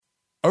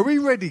Are we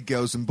ready,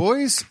 girls and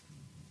boys?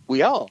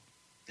 We are.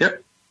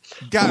 Yep.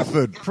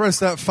 Gatford, press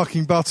that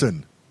fucking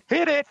button.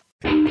 Hit it.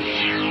 They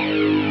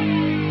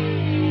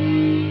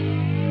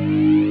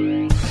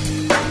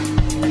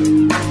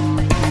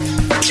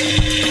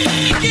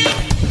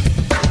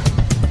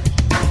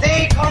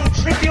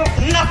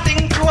contribute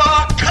nothing to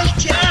our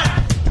culture.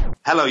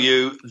 Hello,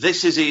 you.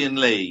 This is Ian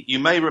Lee. You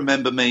may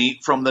remember me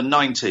from the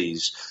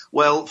 90s.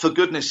 Well, for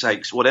goodness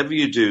sakes, whatever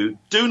you do,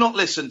 do not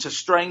listen to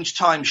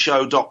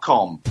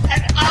StrangeTimesShow.com.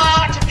 And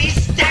are to be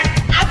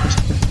stamped out.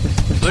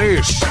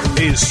 This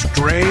is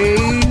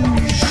Strange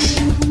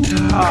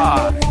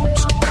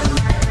Times.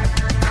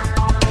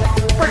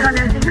 What on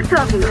earth are you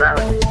talking about?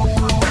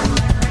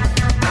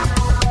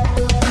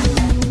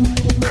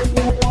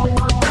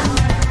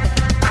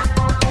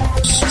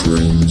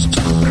 Strange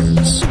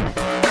Times.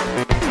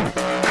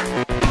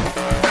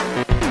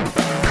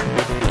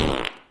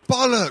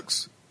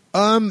 Bollocks!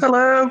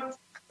 Hello.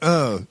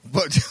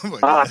 But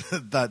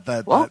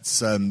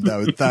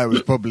that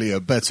was probably a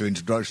better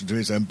introduction to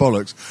me saying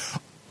bollocks.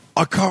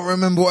 I can't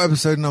remember what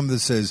episode number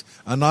this is,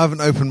 and I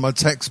haven't opened my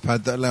text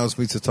pad that allows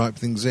me to type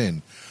things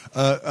in.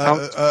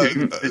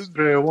 It's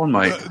 301,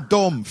 mate.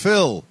 Dom,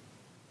 Phil.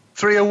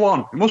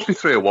 301. It must be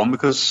 301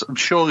 because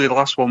surely the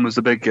last one was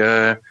the big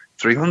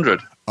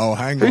 300. Oh,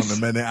 hang on a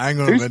minute.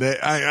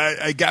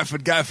 Hey,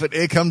 Gafford,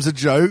 here comes a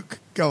joke.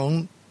 Go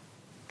on.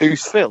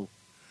 Who's Phil?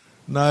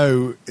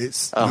 No,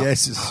 it's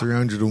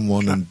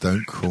 301, and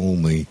don't call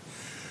me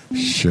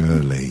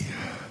Shirley.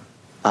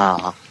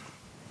 Ah.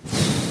 Do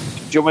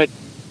you want me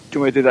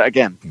to do that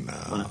again? No,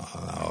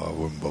 I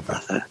wouldn't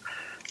bother.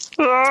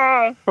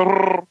 Ah.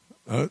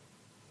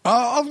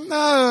 Oh,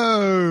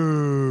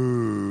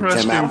 no!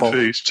 Rest in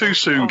peace. Too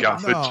soon,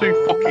 Gafford. No.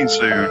 Too fucking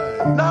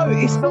soon. No,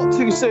 it's not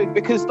too soon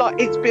because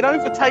it's been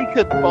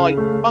overtaken by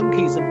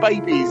monkeys and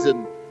babies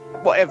and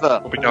whatever.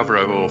 Bobby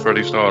Davro or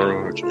Freddie Starr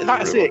or...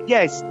 That's it,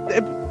 yes.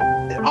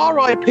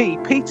 R.I.P.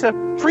 Peter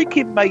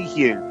freaking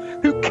Mayhew,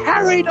 who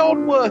carried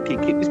on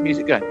working, keep this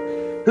music going,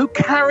 who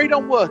carried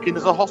on working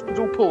as a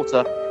hospital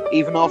porter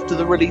even after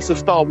the release of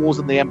Star Wars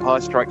and The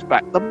Empire Strikes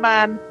Back. The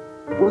man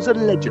was a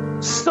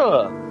legend.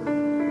 Sir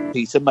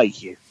Peter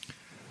Mayhew.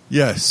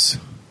 Yes.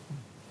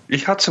 He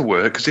had to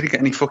work because he didn't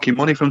get any fucking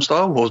money from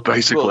Star Wars,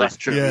 basically. Well, that's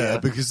true. Yeah,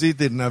 because he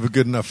didn't have a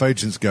good enough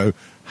agent to go,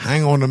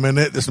 hang on a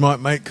minute, this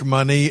might make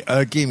money,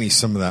 give me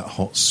some of that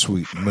hot,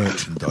 sweet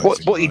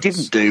merchandise. What he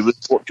didn't do was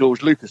what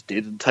George Lucas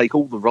did and take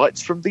all the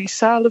rights from the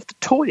sale of the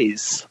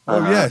toys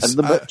yes. and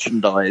the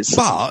merchandise.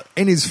 But,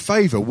 in his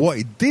favour, what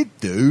he did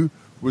do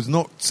was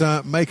not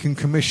make and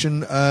commission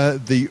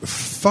the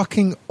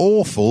fucking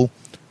awful,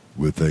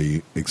 with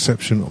the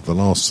exception of the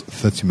last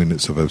 30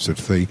 minutes of episode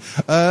 3,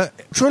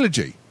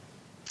 trilogy.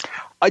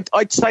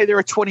 I'd say there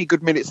are 20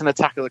 good minutes in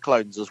Attack of the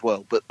Clones as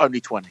well, but only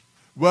 20.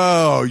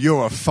 Well,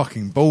 you're a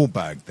fucking ball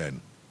bag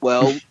then.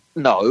 Well,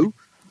 no.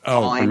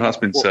 Oh, And that's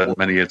been said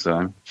many a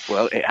time.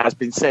 Well, it has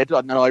been said,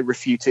 and I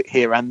refute it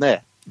here and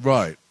there.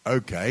 right.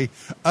 Okay.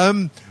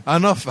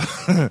 Enough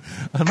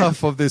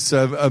of this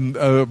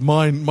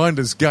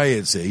mindless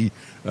gaiety,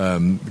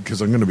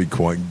 because I'm going to be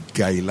quite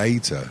gay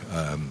later.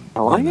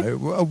 Are you?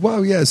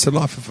 Well, yeah, it's the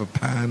life of a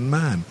pan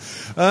man.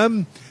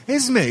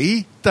 Here's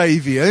me,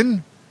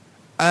 Davian.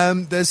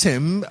 There's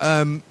him.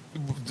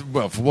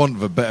 Well, for want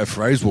of a better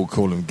phrase, we'll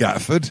call him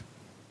Gatford.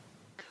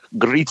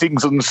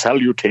 Greetings and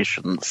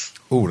salutations.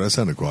 Oh, that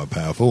sounded quite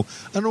powerful.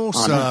 And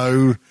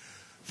also,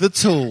 the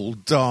tall,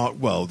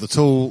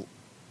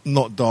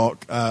 not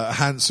dark,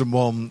 handsome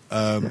one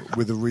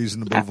with a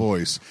reasonable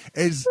voice.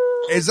 Is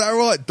that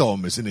right,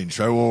 Dom, as an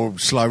intro, or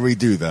shall I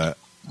redo that?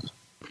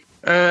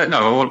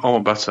 No, I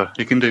want better.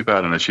 You can do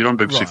better than this. You're on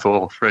BBC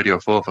 4, Radio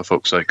 4, for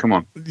fuck's sake. Come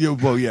on. Yeah,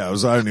 well, yeah, I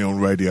was only on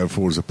Radio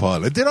 4 as a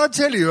pilot. Did I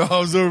tell you I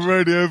was on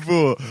Radio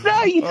 4?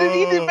 No, you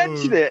didn't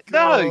mention it.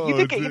 No, you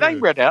did get your name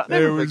read out. And It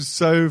everything. was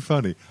so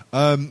funny.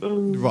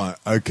 Right,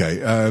 okay.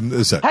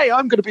 Hey,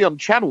 I'm going to be on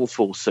Channel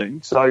 4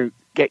 soon, so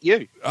get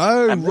you.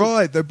 Oh,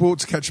 right. They brought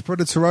To Catch a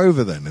Predator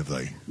over then, have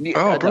they?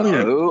 Oh,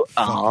 brilliant. No.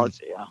 Oh,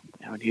 dear.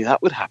 I knew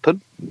that would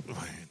happen.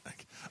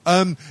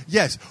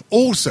 Yes,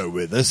 also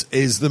with us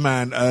is the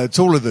man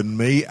taller than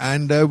me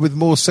and with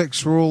more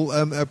sexual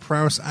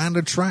prowess and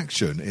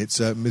attraction. It's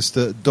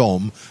Mr.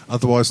 Dom,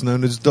 otherwise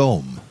known as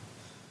Dom.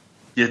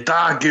 Your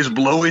dog is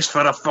blowies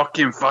for a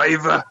fucking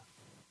fiver.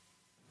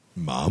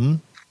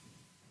 Mum?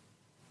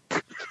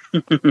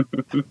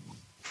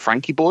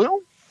 Frankie Boyle?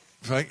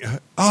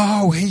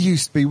 Oh, he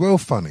used to be well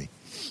funny.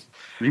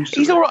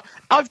 He's all right.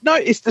 I've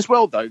noticed as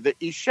well, though, that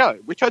his show,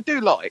 which I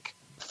do like...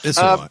 It's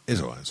all right.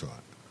 It's all right. It's all right.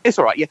 It's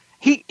all right, yeah.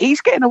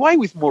 He's getting away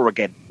with more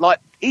again. Like,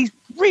 he's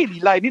really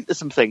laying into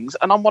some things,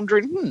 and I'm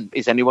wondering,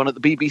 is anyone at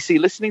the BBC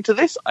listening to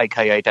this,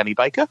 a.k.a. Danny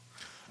Baker?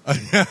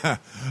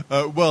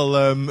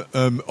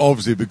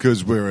 Obviously,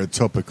 because we're a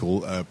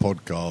topical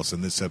podcast,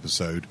 and this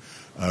episode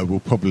will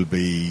probably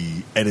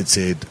be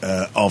edited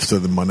after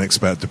my next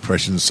bout of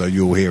depression, so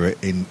you'll hear it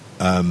in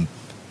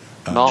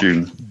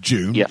June.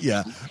 June,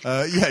 Yeah.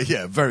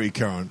 yeah, very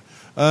current.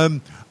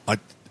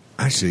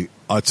 Actually,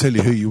 I'll tell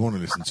you who you want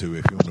to listen to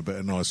if you want a bit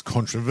of nice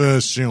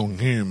controversial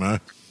humour.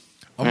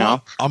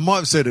 I might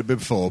have said it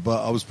before,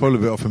 but I was probably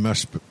a bit off a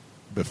mesh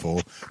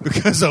before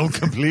because I'm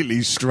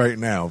completely straight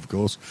now, of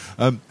course.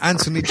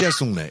 Anthony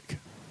Jeselnik.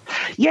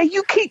 Yeah,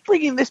 you keep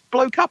bringing this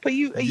bloke up. Are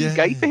you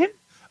gay for him?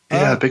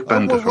 Yeah, big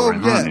bender for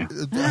him, aren't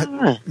you?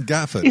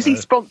 Gafford. Is he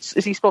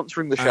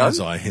sponsoring the show? As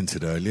I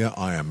hinted earlier,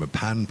 I am a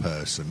pan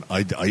person.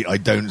 I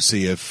don't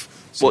see if...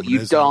 What,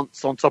 you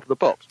dance on top of the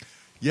pops?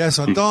 Yes,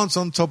 I dance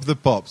on top of the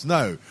pops.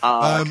 No. Okay.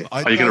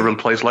 Are you going to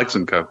replace Legs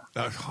 & Co?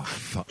 Oh,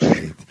 fuck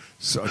me.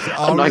 So, A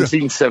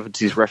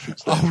 1970s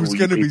reference. I was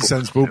going to be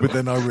sensible, but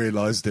then I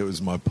realised it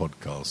was my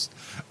podcast.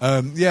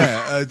 I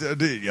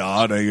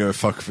don't give a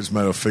fuck if it's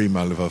male or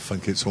female. If I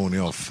think it's horny,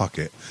 I'll fuck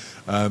it.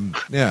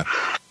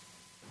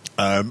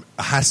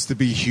 Has to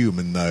be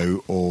human,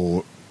 though,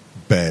 or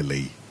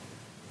barely.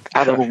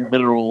 Animal,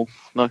 mineral,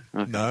 no.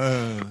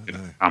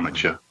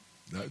 Amateur.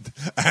 No,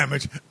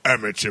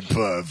 amateur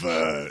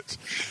pervert.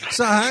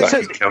 So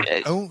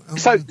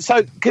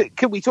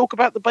can we talk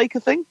about the Baker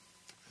thing?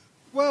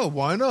 Well,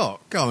 why not?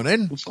 Go on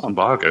in. It's not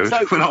embargo.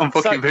 We're not on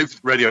fucking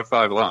Radio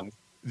 5 Live.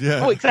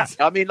 Yeah. Oh,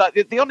 exactly. I mean, like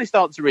the honest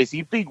answer is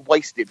you've been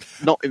wasted,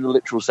 not in the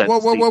literal sense. Whoa!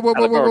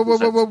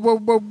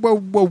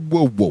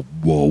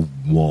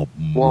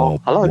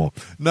 Hello.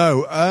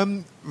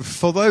 No,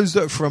 for those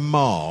that are from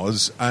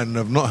Mars and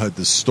have not heard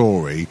the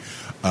story,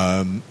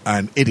 and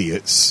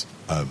idiots,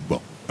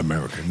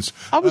 Americans.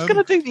 I was going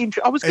to do the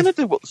intro. I was going to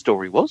do what the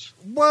story was.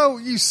 Well,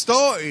 you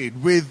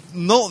started with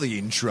not the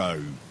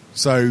intro.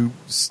 So,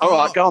 all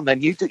right, go on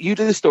then. You do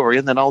the story,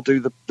 and then I'll do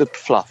the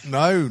fluff.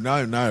 No.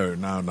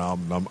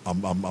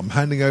 I'm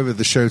handing over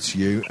the show to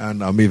you,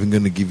 and I'm even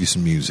going to give you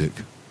some music.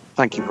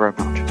 Thank you very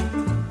much.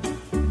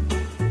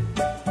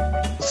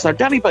 So,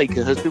 Danny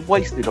Baker has been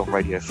wasted on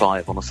Radio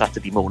 5 on a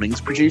Saturday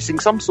mornings, producing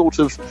some sort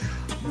of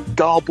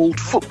garbled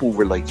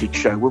football-related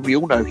show when we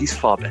all know he's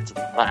far better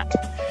than that.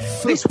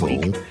 This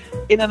week,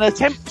 in an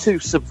attempt to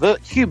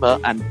subvert humour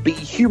and be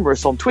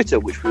humorous on Twitter,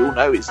 which we all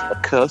know is a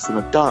curse and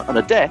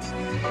a death,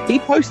 he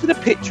posted a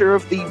picture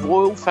of the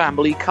royal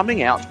family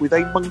coming out with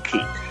a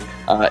monkey.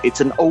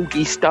 It's an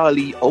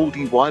oldie-styly,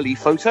 oldie-wily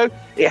photo.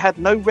 It had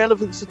no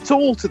relevance at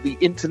all to the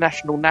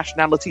international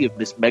nationality of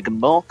Miss Meghan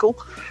Markle,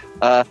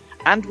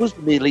 and was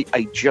merely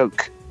a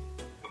joke.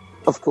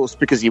 Of course,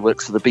 because he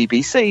works for the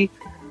BBC,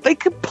 they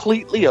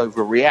completely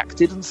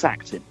overreacted and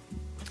sacked him.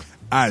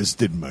 As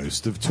did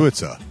most of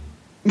Twitter.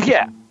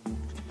 Yeah.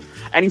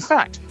 And in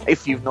fact,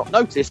 if you've not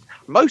noticed,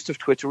 most of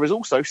Twitter has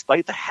also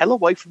stayed the hell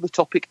away from the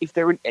topic if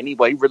they're in any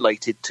way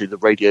related to the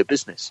radio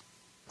business.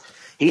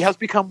 He has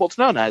become what's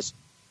known as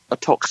a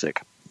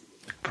toxic.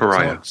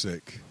 Pariah.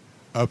 Toxic.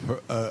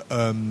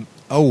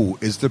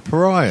 Is the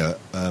pariah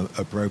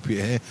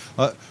appropriate here?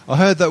 I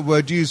heard that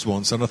word used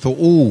once, and I thought,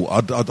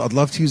 I'd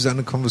love to use that in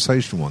a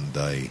conversation one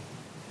day.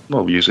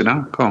 Well, use it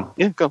now. Go on.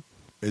 Yeah, go on.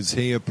 Is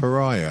he a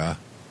pariah?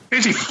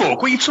 Is he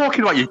fuck? What are you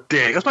talking about, you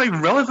dick? That's not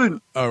even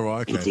relevant. Oh,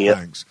 right, okay, Idiot.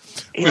 thanks.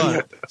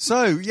 Right.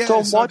 So,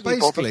 Tom, so why do you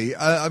basically,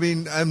 of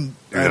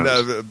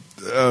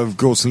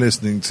course,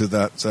 listening to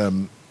that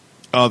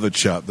other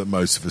chap that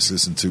most of us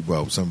listen to,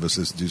 well, some of us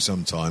listen to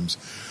sometimes.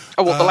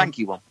 Oh, what, the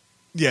lanky one?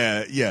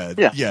 Yeah,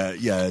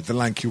 the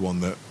lanky one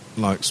that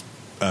likes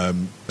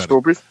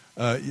strawberries?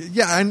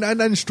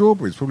 And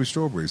strawberries, probably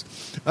strawberries.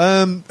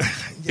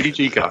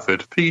 PG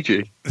Gafford,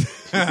 PG.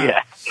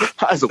 Yeah,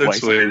 as always.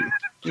 So sweet.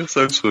 You're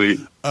so sweet.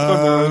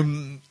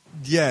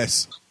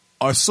 Yes,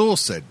 I saw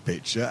said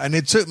picture, and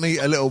it took me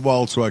a little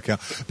while to work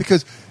out.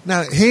 Because,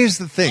 now, here's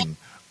the thing.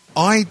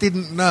 I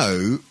didn't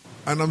know,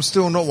 and I'm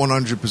still not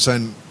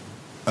 100%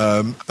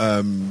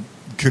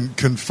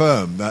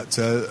 confirmed that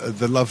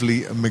the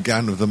lovely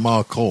McGann of the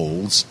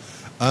Markles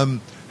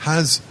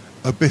has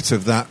a bit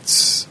of that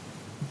side.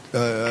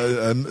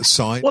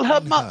 Well,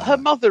 her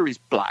mother is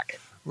black.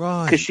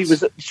 Right. Because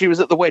she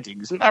was at the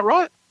wedding, isn't that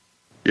right?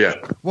 Yeah.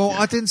 Well,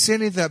 I didn't see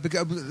any of that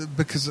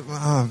because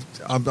I'm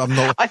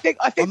not. I think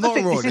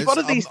this is one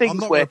of these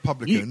things where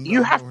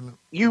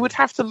you would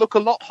have to look a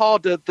lot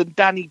harder than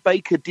Danny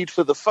Baker did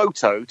for the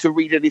photo to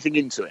read anything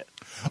into it.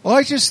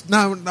 Oh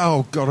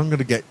God, I'm going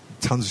to get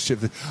tons of shit.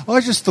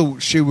 I just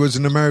thought she was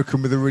an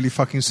American with a really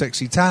fucking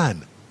sexy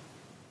tan.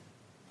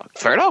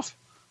 Fair enough.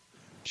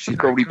 She's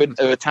probably been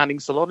to a tanning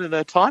salon in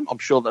her time. I'm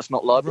sure that's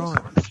not libelous.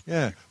 Right.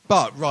 Yeah.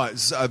 But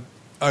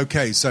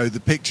okay, so the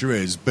picture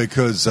is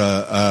because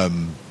her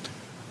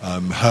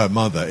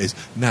mother is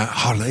now.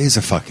 Here's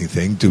a fucking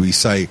thing. Do we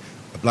say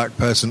a black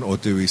person or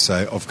do we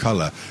say of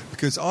colour?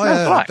 Because I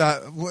heard black.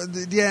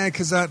 that. Yeah,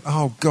 because that.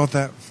 Oh God,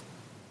 that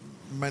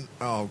meant.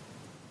 Oh,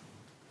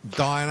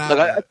 dying out.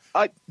 Look,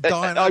 I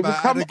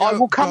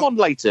will come on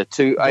later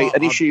to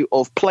an issue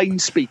of plain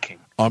speaking.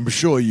 I'm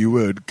sure you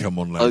would come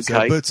on later.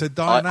 Okay. But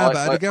Diane Abbott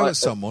had to go at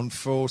someone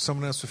for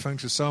someone else referring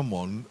to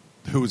someone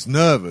who was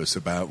nervous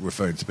about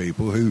referring to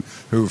people who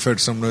referred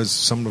to someone as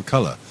someone of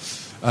colour.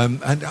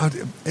 And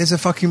it's a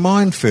fucking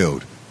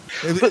minefield.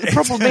 But the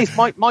problem is,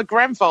 my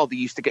grandfather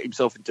used to get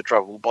himself into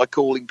trouble by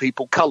calling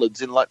people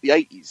coloureds in like the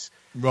 80s.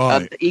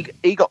 Right. And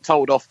he got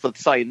told off for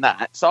saying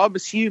that. So I'm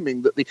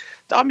assuming that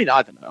I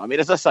don't know. I mean,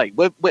 as I say,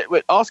 we're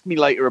asking me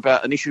later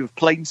about an issue of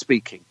plain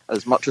speaking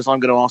as much as I'm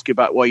going to ask you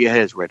about why your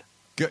hair's red.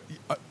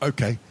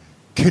 Okay.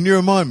 Can you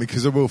remind me?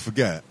 Because I will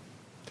forget.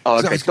 Oh,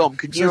 okay, Dom,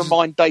 can you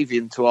remind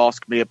Davian to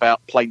ask me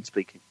about plain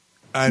speaking?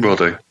 Will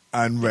do.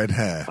 And red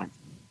hair.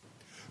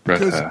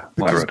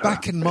 Because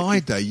back in my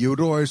day, you would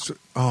always...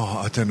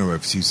 I don't know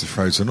if it's used the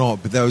phrase or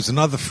not, but there was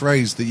another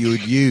phrase that you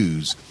would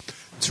use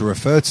to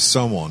refer to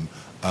someone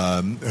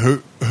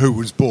who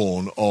was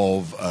born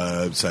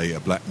of, say, a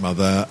black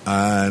mother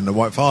and a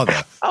white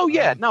father. Oh,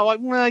 yeah. No,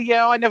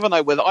 I never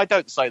know whether... I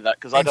don't say that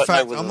because I don't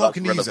know whether I'm not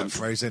going to use that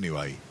phrase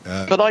anyway.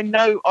 But I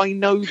know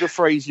the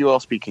phrase you are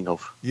speaking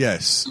of.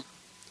 Yes.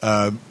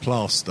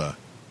 Plaster.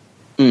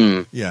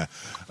 Yeah.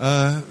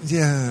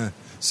 Yeah.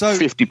 So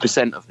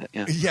 50% of it,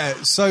 yeah. Yeah,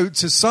 so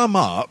to sum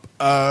up,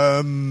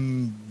 Danny,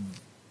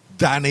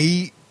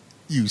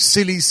 you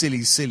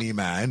silly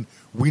man,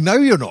 we know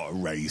you're not a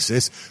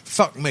racist.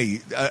 Fuck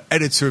me,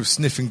 editor of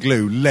Sniffing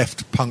Glue,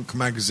 Left Punk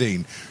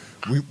magazine.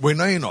 We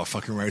know you're not a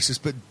fucking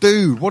racist, but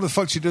dude, what the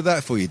fuck did you do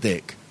that for, you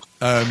dick?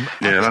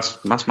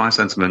 That's my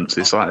sentiment.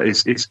 It's like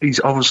he's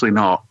obviously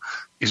not.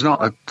 He's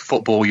not a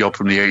football yob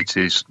from the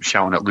 80s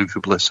shouting at Luther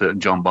Blissett and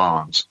John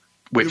Barnes,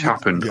 which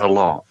happened a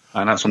lot.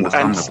 And that's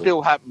understandable. And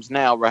still happens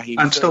now, Raheem.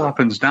 And still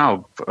happens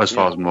now, as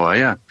far as I'm aware,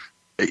 yeah.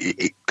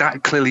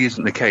 That clearly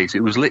isn't the case.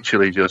 It was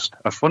literally just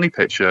a funny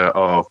picture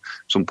of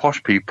some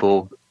posh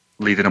people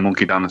leading a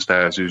monkey down the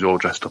stairs who's all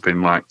dressed up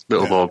in, like,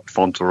 Little Lord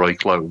Fauntleroy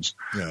clothes.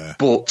 Yeah.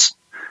 But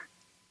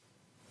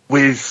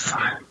with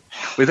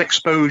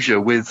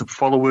exposure, with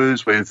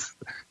followers, with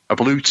a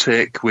blue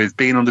tick, with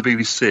being on the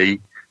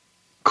BBC...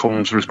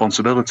 comes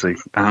responsibility.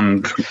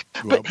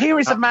 But here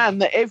is a man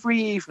that every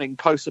evening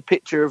posts a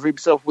picture of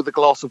himself with a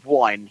glass of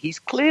wine. He's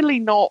clearly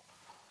not...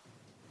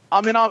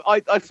 I mean,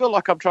 I feel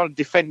like I'm trying to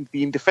defend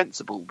the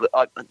indefensible, but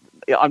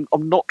I'm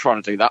not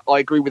trying to do that. I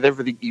agree with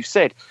everything you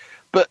said.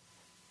 But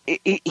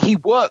he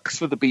works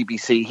for the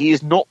BBC. He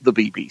is not the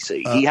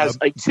BBC. He has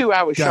a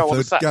 2-hour show on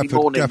a Saturday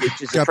morning, which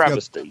is a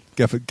travesty.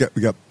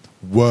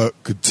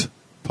 Worked,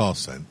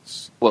 past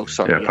tense. Well,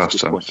 sorry. Yeah, past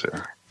tense,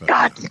 yeah.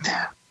 God.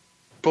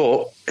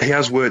 But he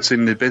has worked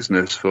in the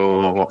business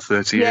for,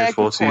 30 years,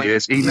 40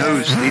 years. He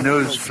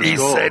knows for he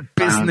sure. said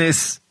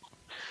business.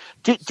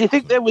 Do you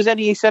think there was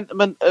any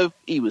sentiment of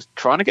he was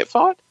trying to get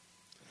fired?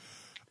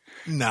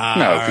 No,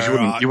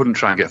 because you wouldn't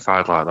try and get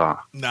fired like that.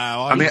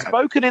 No, He's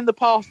spoken in the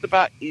past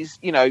about his,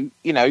 he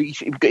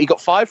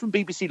got fired from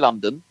BBC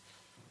London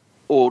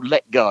or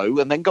let go,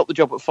 and then got the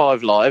job at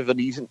 5 Live, and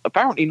he's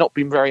apparently not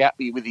been very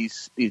happy with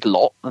his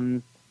lot.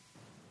 And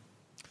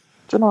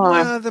don't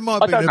know. There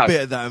might be a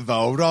bit of that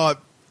involved.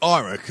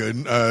 I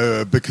reckon,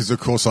 because of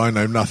course I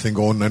know nothing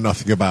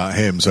about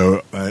him.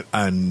 So,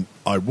 and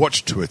I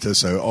watch Twitter,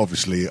 so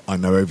obviously I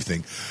know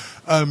everything.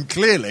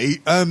 Clearly,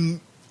 the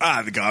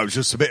guy was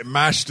just a bit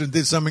mashed and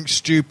did something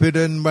stupid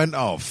and went,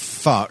 "Oh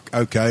fuck,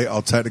 okay,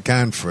 I'll take the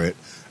can for it."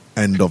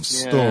 End of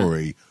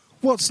story.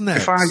 What's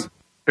next?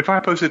 If I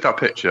posted that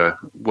picture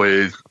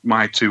with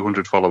my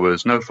 200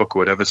 followers, no fucker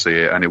would ever see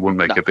it, and it wouldn't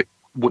make a bit.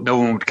 No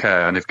one would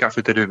care, and if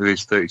Gaffer did it with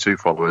his 32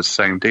 followers,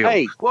 same deal.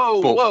 Hey,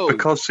 whoa!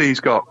 Because he's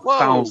got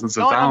thousands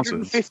and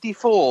thousands.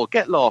 954,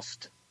 get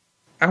lost.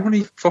 How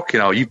many fucking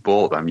hell? You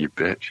bought them, you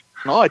bitch.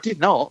 No, I did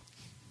not.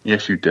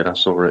 Yes, you did. I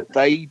saw it.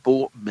 They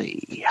bought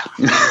me.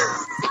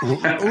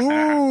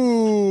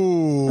 Ooh.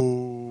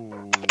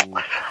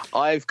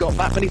 I've got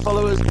that many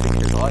followers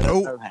because I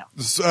don't know how.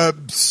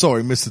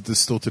 Sorry, Mr.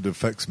 Distorted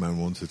Effects Man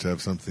wanted to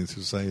have something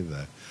to say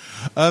there.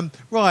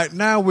 Right,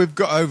 now we've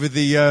got over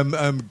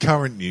the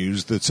current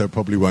news that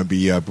probably won't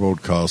be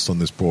broadcast on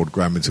this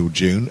program until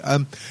June.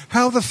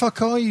 How the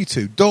fuck are you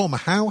two? Dom,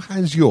 how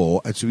has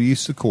your, as we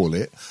used to call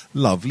it,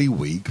 lovely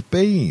week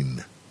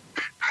been?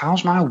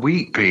 How's my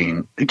week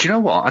been? Do you know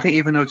what? I think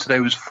even though today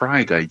was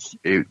Friday,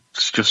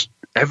 it's just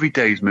every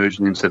day's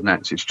merging into the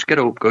next. It's just get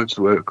up, go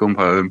to work, come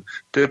home,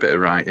 do a bit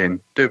of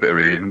writing, do a bit of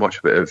reading, watch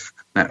a bit of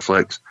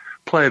Netflix,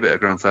 play a bit of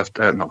Gran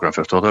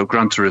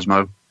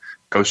Turismo,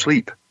 go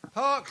sleep.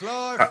 Park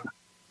life.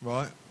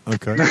 Right.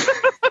 Okay.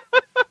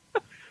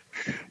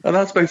 And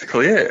that's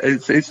basically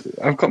it.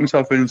 I've got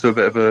myself into a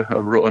bit of a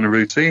rut and a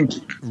routine.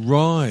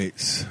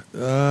 Right.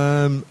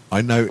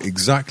 I know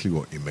exactly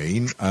what you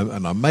mean,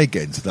 and I may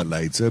get into that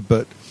later,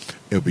 but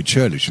it'll be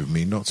churlish of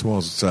me not to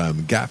ask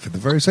Gaff the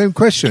very same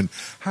question.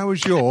 How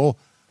has your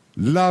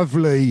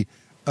lovely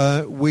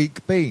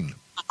week been?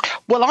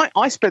 Well,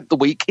 I spent the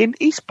week in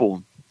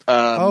Eastbourne.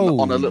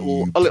 On a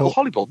little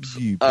hollybobs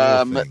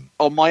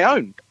on my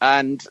own,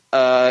 and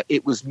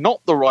it was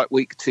not the right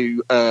week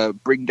to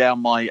bring down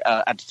my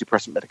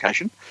antidepressant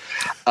medication.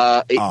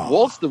 It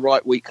was the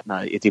right week. No,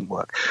 it didn't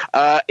work.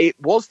 It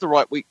was the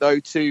right week though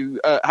to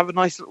have a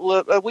nice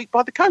little week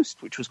by the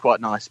coast, which was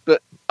quite nice.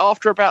 But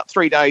after about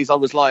 3 days, I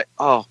was like,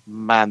 "Oh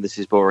man, this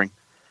is boring."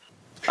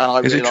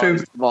 And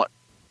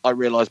I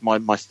realised my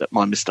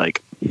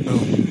mistake.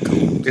 Oh,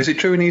 cool. Is it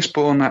true in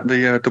Eastbourne that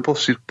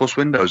the bus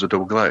windows are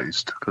double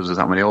glazed because there's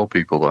that many old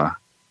people there?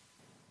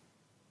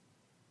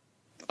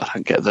 I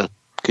don't get the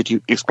Could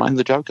you explain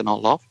the joke and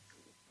I'll laugh?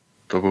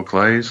 Double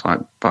glaze, like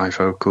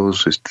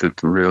bifocals, is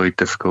really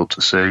difficult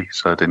to see,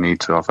 so they need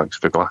to have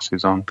extra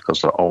glasses on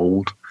because they're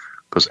old.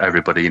 Because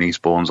everybody in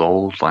Eastbourne's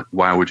old. Like,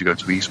 why would you go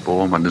to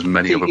Eastbourne when there's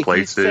many other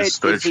places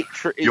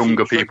that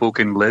younger people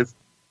can live?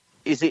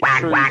 Is it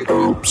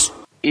true?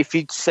 If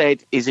he'd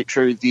said, "Is it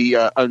true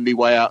the only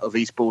way out of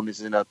Eastbourne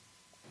is in a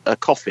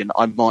coffin?"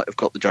 I might have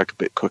got the joke a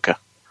bit quicker,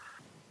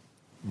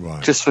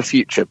 Right. just for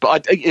future.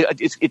 But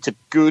it's a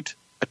good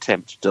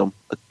attempt, Dom.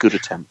 A good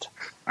attempt.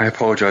 I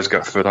apologise,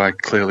 Gatford. I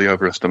clearly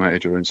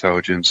overestimated your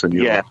intelligence, and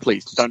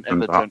Please don't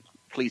ever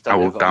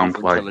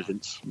downplay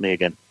intelligence me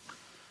again.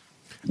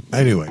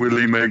 Anyway,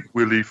 Willie make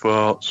Willie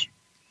farts.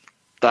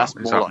 That's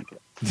more like it.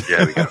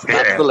 Yeah, we go.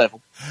 That's the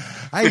level.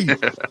 hey,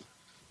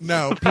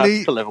 now That's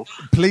please, the level.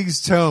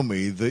 please tell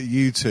me that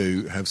you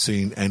two have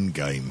seen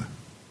Endgame.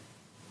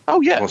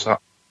 Oh yeah. What's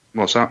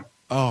that?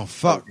 Oh,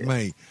 fuck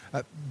me.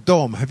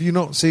 Dom, have you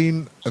not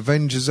seen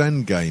Avengers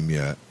Endgame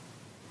yet?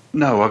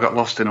 No, I got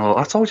lost in all.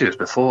 I told you this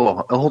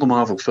before. All the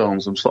Marvel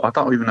films. I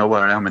don't even know where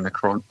I am in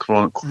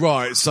the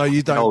Right, so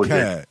you don't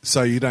care.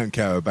 So you don't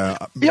care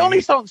about... The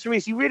honest answer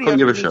is you really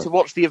Couldn't only give a need shit. to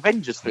watch the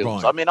Avengers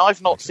films. Right. I mean,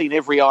 I've not seen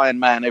every Iron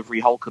Man,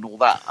 every Hulk and all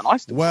that, and I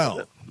still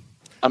love it.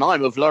 And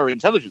I'm of lower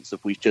intelligence,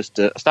 as we've just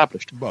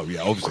established. Well, yeah,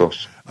 obviously. Of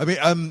course. I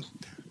mean,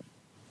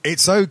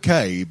 it's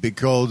okay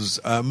because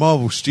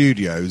Marvel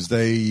Studios,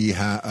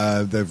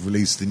 they've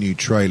released the new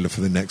trailer for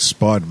the next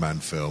Spider-Man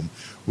film,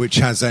 which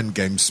has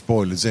Endgame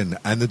spoilers in,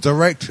 and the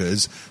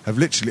directors have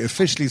literally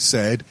officially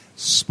said,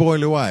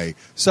 spoil away.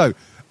 So,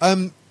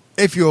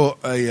 if you're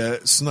a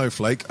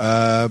snowflake,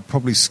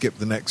 probably skip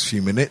the next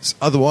few minutes.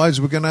 Otherwise,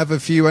 we're going to have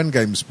a few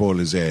Endgame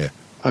spoilers here.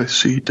 I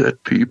see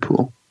dead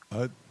people.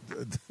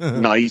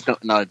 No, he's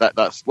not. No,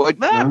 that's well,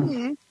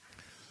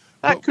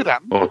 that could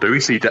happen. Or do we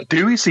see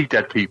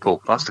dead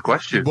people? That's the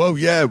question. Well,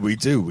 yeah, we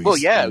do. You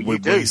do. We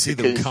see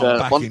them because, come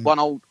back in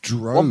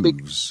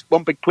droves.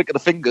 one big click of the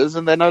fingers,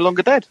 and they're no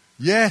longer dead.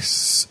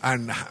 Yes,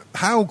 and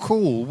how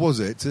cool was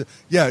it?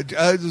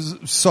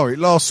 Sorry,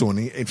 last one.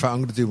 In fact, I'm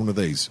going to do one of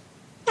these.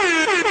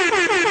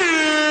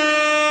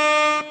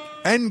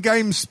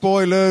 Endgame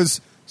spoilers,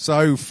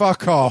 so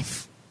fuck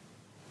off.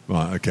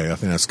 Right, okay, I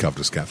think that's covered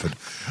us, Catford.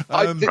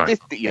 I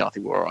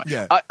think we're all right.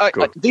 Yeah,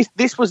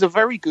 this was a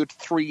very good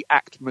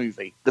 3-act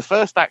movie. The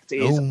first act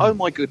is, oh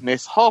my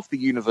goodness, half the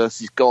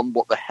universe is gone.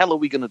 What the hell are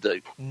we going to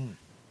do?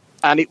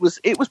 And it was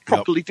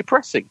properly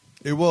depressing.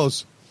 It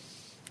was.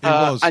 It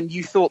was. And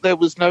you thought there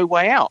was no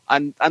way out,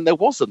 and there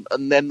wasn't.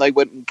 And then they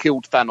went and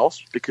killed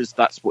Thanos because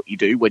that's what you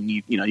do when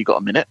you got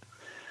a minute.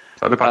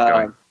 So the bad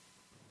guy.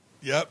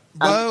 Yep.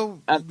 Well,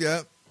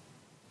 yeah.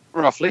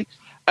 Roughly.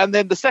 And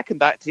then the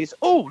second act is,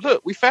 oh,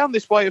 look, we found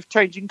this way of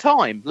changing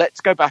time.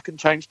 Let's go back and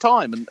change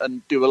time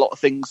and do a lot of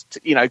things,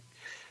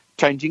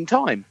 changing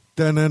time.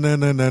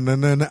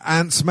 Ant-Man.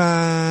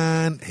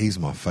 He's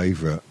my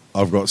favourite.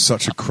 I've got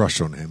such a crush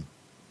on him.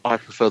 I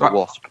prefer the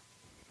Wasp.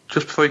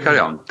 Just before you carry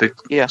on,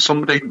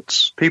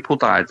 people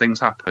died, things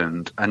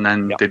happened, and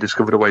then they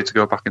discovered a way to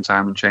go back in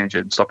time and change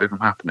it and stop it from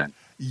happening.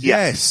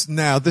 Yes.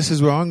 Now, this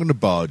is where I'm going to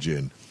barge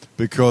in,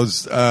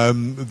 because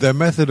their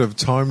method of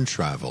time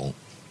travel...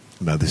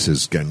 Now,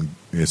 it's going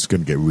to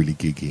get really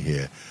geeky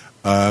here.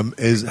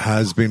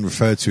 Has been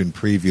referred to in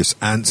previous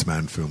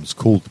Ant-Man films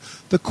called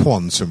the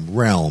Quantum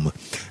Realm.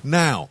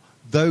 Now,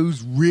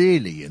 those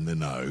really in the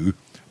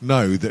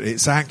know that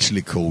it's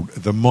actually called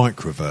the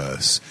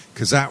Microverse,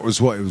 because that was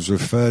what it was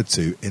referred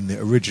to in the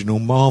original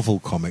Marvel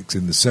comics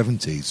in the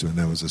 70s, when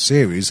there was a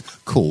series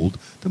called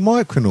the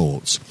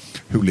Micronauts,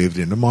 who lived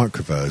in a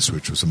microverse,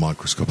 which was a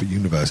microscopic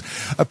universe.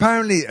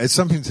 Apparently, it's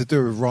something to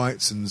do with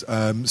rights and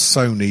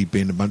Sony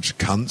being a bunch of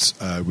cunts.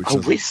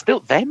 We're still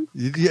them?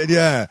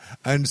 Yeah,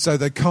 and so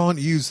they can't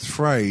use the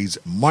phrase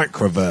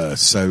microverse,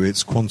 so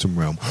it's Quantum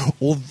Realm.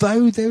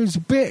 Although there's a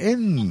bit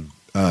in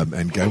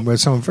Endgame where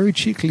someone very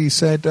cheekily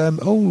said,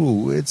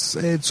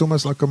 it's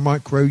almost like a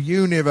micro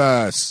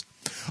universe.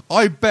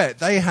 I bet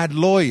they had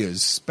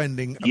lawyers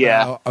spending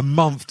about a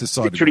month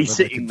deciding literally whether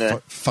sitting they could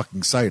there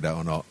fucking say that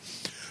or not.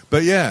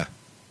 But yeah.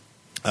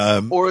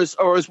 Or as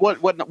when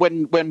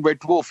Red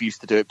Dwarf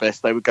used to do it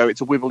best, they would go,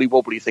 it's a wibbly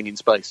wobbly thing in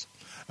space.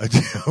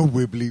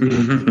 Wibbly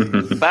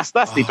wobbly. That's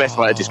the best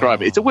way to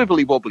describe it. It's a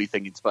wibbly wobbly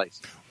thing in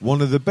space.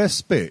 One of the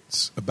best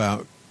bits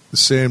about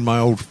seeing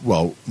my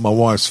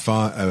wife's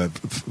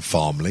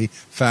family,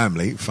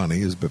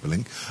 funny as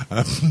bibbling,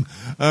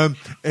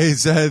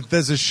 is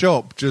there's a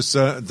shop just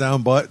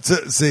down by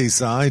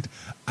Seaside,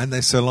 and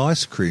they sell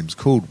ice creams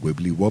called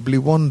Wibbly Wobbly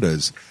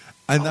Wonders,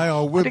 and they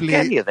are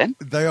wibbly.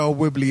 They are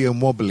wibbly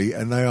and wobbly,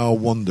 and they are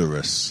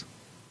wondrous.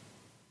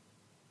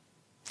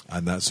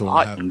 And that's all.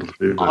 I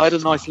had a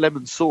nice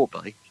lemon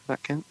sorbet. Does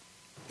that count?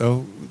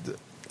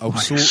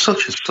 It's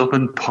such a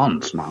southern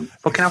pond, man.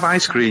 Fucking have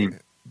ice cream.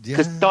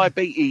 Because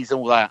diabetes and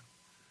all that.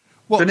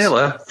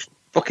 Vanilla,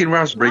 fucking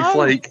raspberry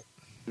flake.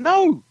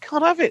 No,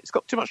 can't have it. It's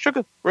got too much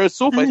sugar. Whereas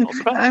sorbet's not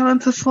so bad. I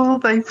want a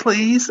sorbet,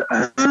 please.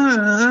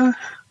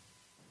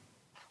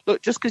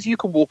 Look, just because you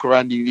can walk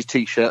around in your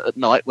t-shirt at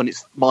night when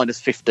it's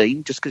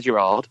 -15, just because you're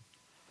hard.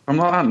 I'm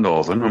not that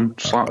northern. I'm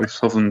slightly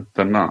southern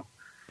than that.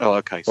 Oh,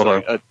 okay.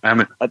 So Although,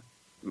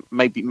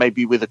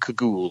 maybe with a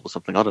cagoule or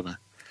something. I don't know.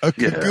 A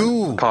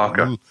cagoule.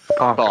 Parker.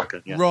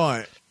 Yeah.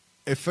 Right.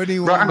 If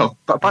anyone... Right, hang on.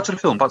 Back to the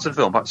film.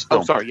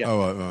 Oh, sorry. Yeah.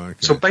 Oh, right, okay.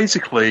 So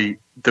basically,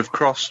 they've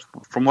crossed,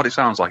 from what it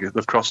sounds like,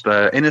 they've crossed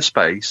inner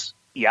space.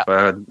 Yeah.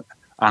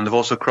 And they've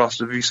also crossed,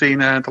 have you seen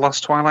the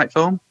last Twilight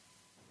film?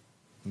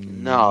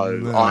 No,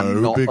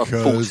 I'm not a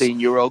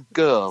 14-year-old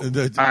girl.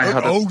 I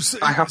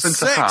happen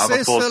to have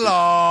a 14...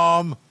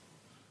 alarm!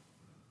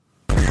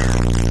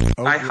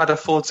 I had a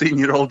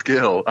 14-year-old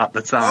girl at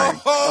the time.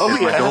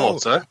 My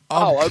daughter.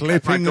 I'm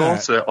clipping my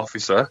daughter,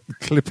 officer.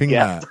 Clipping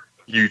that.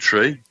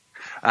 U-Tree.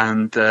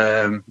 And,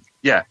 in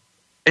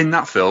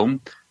that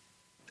film,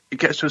 it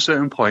gets to a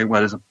certain point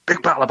where there's a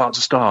big battle about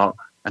to start,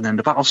 and then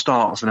the battle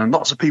starts, and then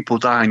lots of people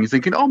die, and you're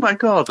thinking, oh my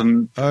God.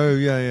 And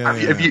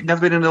have you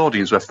never been in an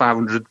audience where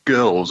 500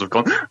 girls have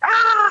gone,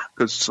 ah,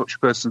 because such a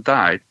person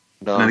died?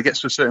 No. And then it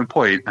gets to a certain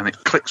point, and it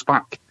clicks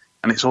back,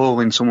 and it's all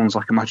in someone's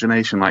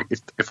imagination. Like,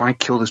 if I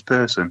kill this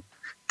person,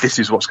 this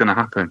is what's going to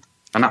happen.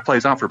 And that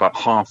plays out for about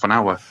half an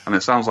hour, and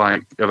it sounds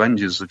like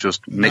Avengers have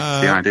just nicked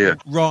the idea.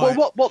 Right.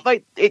 Well,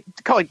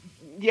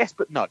 yes,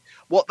 but no.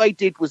 What they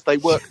did was they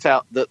worked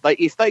out that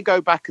if they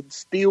go back and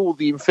steal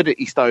the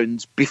Infinity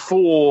Stones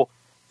before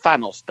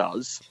Thanos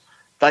does,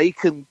 they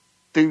can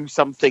do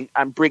something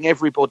and bring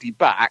everybody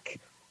back.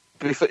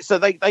 So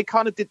they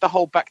kind of did the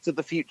whole Back to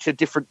the Future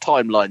different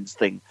timelines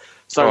thing.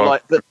 So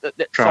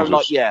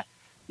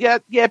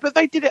Yeah, but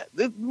they did it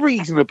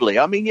reasonably.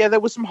 I mean, there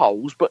were some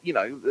holes, but,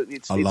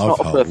 it's not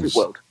a perfect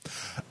world.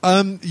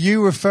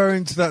 You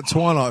referring to that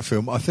Twilight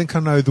film, I think I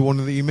know the one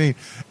that you mean.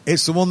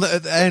 It's the one that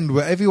at the end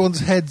where everyone's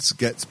heads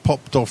gets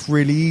popped off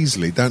really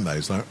easily, don't they?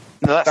 No,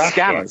 that's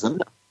Scanners,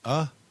 isn't it?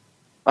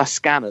 That's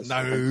Scanners.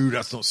 No,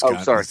 that's not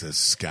Scanners. Oh, sorry. That's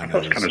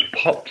Scanners. That's kind of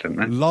popped, isn't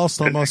it? Last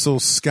time I saw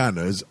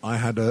Scanners, I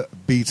had a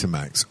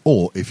Betamax,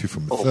 or if you're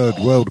from a third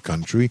world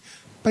country,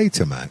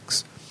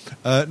 Betamax.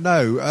 In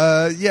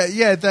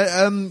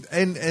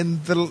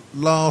the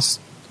last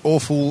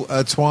awful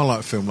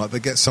Twilight film, they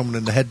get someone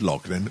in the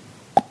headlock and then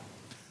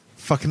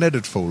fucking head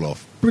would fall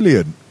off.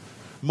 Brilliant.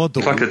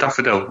 It's like a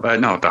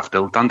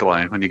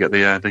dandelion when you get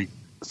the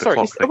Sorry,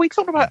 are we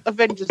talking about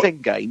Avengers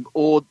Endgame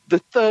or the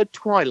third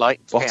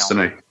Twilight Town?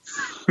 Boston.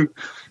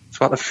 It's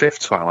about the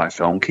fifth Twilight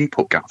film. Keep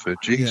up, Gatford.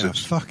 Jesus. Yeah,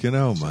 fucking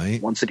hell,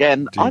 mate. Once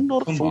again, I'm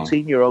not a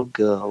 14-year-old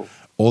girl.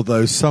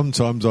 Although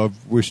sometimes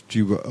I've wished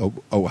you were...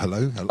 Oh,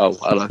 hello. Oh,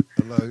 hello.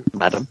 Hello.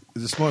 Madam.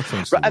 Is the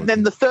smartphone right, and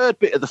then the third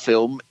bit of the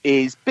film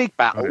is Big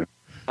Battle.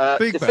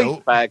 Big defeat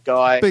battle. Bad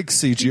guy. Big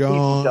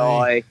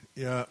CGI.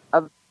 Yeah.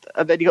 And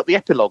then you got the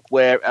epilogue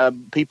where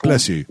people...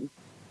 Bless you.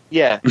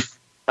 Yeah.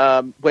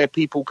 Where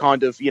people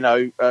kind of,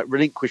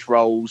 relinquish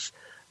roles,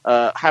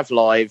 have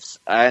lives,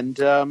 and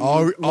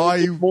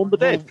mourn the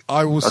dead.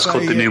 I will That's say...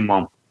 called the new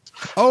one.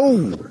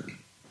 Oh!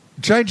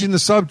 Changing the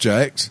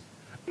subject...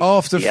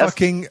 After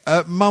fucking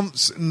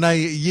months,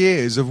 nay,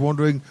 years of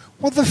wondering,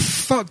 what the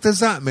fuck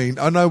does that mean?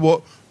 I know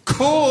what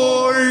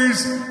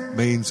coys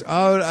means.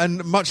 Oh,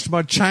 and much to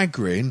my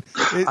chagrin,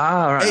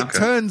 it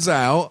turns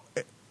out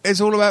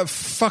it's all about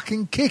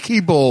fucking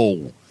kicky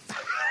ball.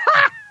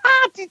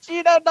 Did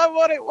you not know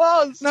what it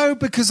was? No,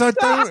 because I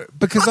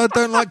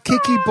don't like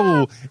kicky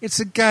ball. It's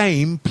a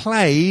game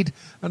played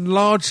and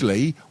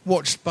largely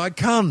watched by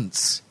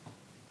cunts.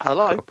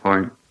 Hello. Got a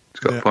point. It's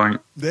got a point.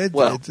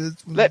 Well,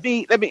 let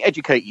me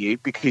educate you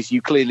because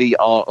you clearly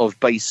are of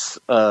base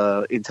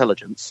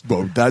intelligence.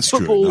 Well, that's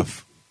true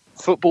enough.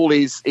 Football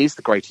is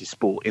the greatest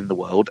sport in the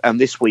world, and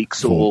this week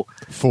saw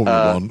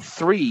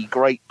three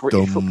great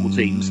British football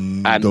teams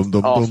and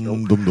Arsenal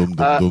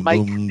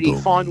make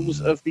the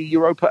finals of the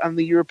Europa and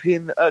the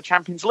European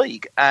Champions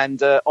League.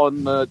 And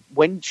on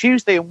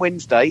Tuesday and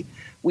Wednesday,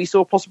 we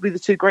saw possibly the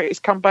two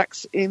greatest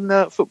comebacks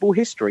in football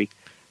history.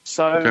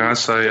 So, can I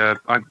say,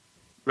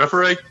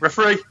 referee?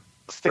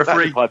 Stick that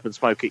in the pipe and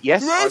smoke it.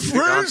 Yes,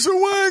 referee's a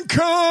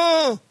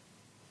wanker.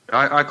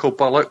 I call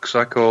bollocks.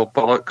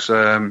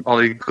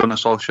 Ole Gunnar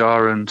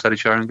Solskjaer and Teddy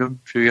Sheringham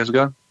a few years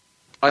ago.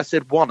 I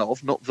said one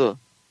of, not the.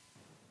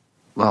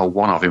 Well,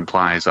 one of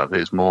implies that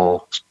there's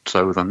more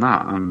so than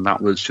that, and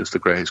that was just the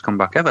greatest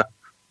comeback ever.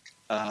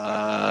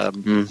 I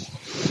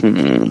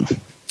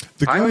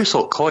always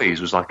thought coys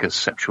was like a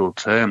sexual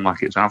term,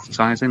 like it's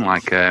advertising,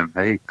 like,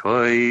 hey,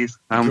 coys,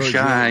 I'm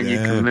shy, you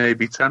can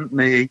maybe tempt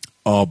me.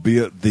 I'll be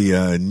at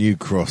the New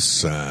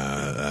Cross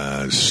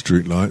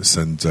streetlights,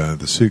 and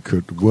the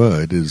secret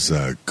word is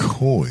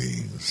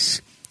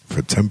coys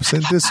for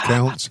 10%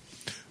 discounts.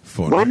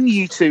 When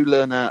you two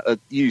learn how to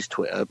use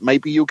Twitter,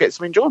 maybe you'll get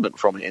some enjoyment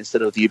from it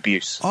instead of the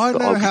abuse. I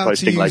know how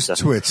to use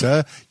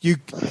Twitter. You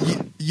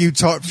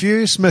type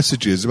furious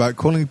messages about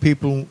calling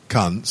people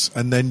cunts,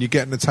 and then you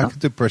get an attack of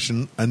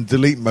depression and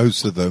delete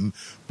most of them,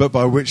 but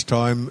by which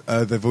time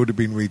they've already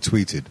been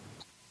retweeted.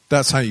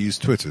 That's how you use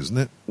Twitter, isn't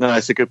it? No,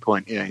 that's a good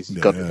point. Yeah, he's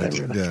got it there.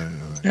 Really.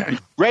 Yeah.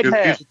 Red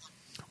hair.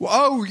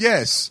 Oh,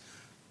 yes.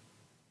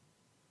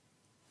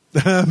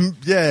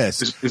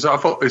 Yes. Is that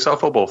a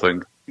football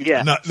thing?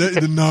 Yeah.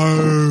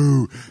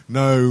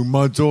 No.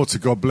 My daughter,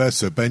 God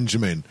bless her,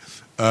 Benjamin.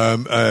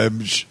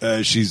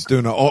 She's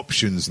doing her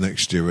options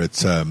next year at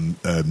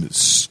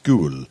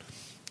school.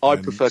 I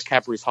prefer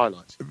Cadbury's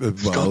Highlights.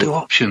 Got to do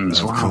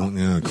options. Wow.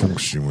 Yeah, of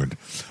course she would.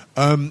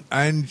 And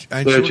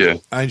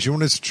she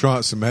wanted to try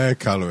out some hair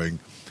colouring.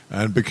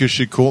 And because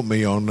she caught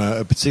me on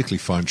a particularly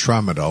fine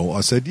tramadol,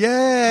 I said,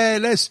 "Yeah,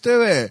 let's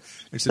do it."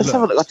 She said, Let's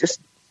have a look.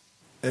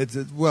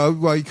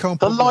 well, you can't.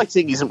 The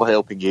lighting isn't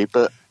helping you,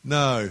 but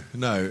No,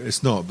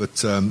 it's not.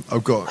 But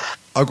I've got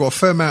a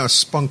fair amount of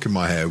spunk in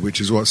my hair, which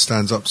is what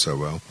stands up so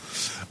well.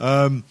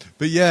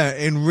 But yeah,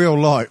 in real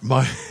life,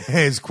 my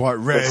hair's quite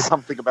red. there's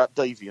something about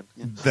Davian.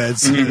 Yeah.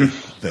 There's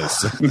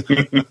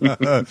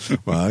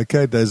well,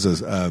 okay. There's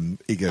a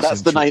ego.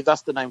 That's the name.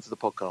 That's the name for the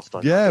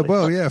podcast. Yeah,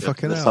 well, yeah,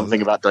 fucking there's hell.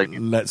 something about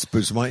Davian. Let's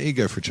boost my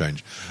ego for a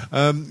change.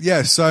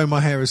 Yeah, so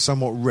my hair is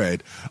somewhat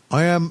red.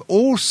 I'm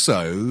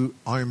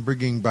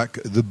bringing back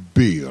the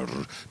beard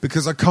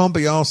because I can't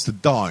be asked to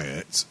dye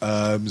it.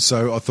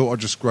 So I thought I'd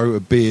just grow a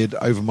beard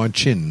over my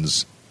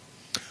chins.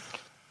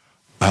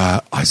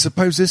 I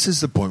suppose this is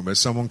the point where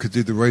someone could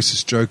do the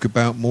racist joke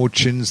about more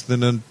chins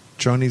than a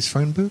Chinese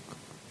phone book.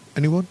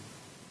 Anyone?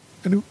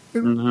 No?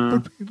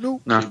 No,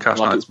 Cat's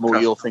Like not. it's more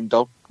your thing,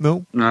 dog.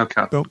 No? No,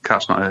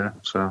 Cat's not here.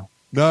 So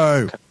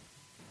No.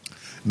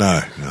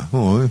 No.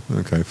 Oh,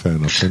 okay, fair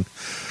enough then.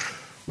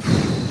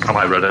 I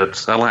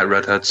like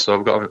redheads. So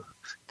I've got.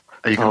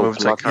 Are you going to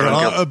overtake Karen You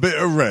like Gillan? a bit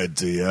of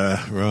red,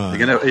 yeah, right.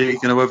 Are you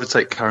going to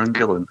overtake Karen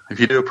Gillan? If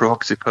you do a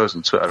provocative post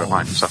on Twitter, I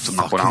might just have to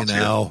knock one out to you.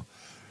 Hell.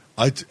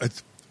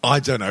 I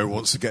don't know who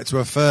wants to get to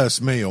her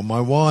first, me or my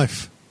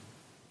wife.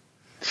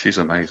 She's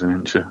amazing,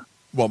 isn't she?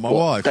 Well, my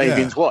wife,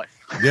 Davian's wife.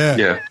 yeah.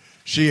 Yeah.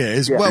 She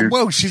is. Yeah.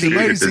 Well, she's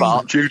amazing.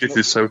 Judith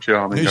is so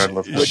charming. I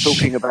love her. We're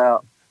talking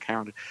about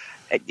Karen.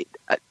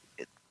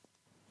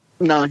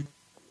 No.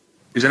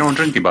 Is anyone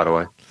drinking, by the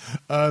way?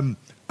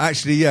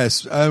 Actually,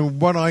 yes.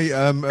 When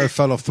I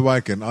fell off the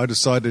wagon, I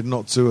decided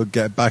not to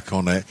get back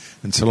on it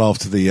until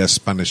after the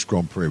Spanish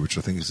Grand Prix, which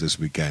I think is this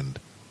weekend.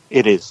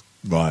 It is.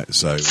 Right,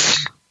 so...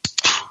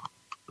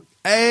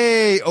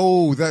 Hey!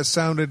 Oh, that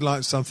sounded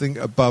like something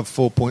above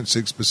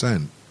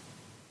 4.6%.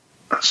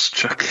 Let's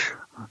check.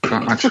 I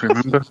can't actually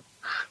remember.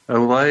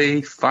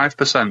 Away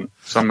 5%.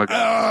 Some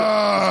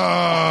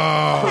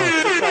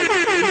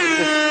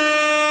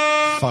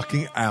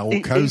Fucking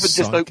Even just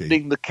Alco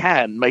opening the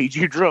can made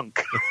you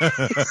drunk.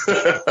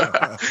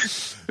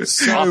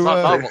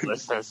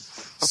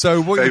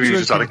 So what Maybe you you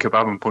just had a drinking?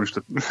 kebab and punched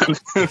a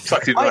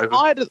taxi driver.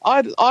 I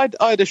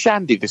had a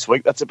shandy this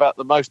week. That's about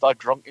the most I've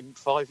drunk in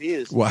 5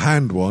 years. What,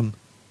 hand one?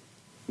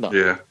 No.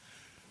 Yeah.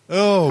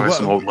 Oh, By what-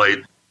 some old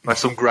lady. By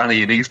some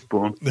granny in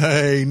Eastbourne.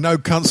 Hey, no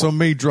cunts on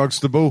me,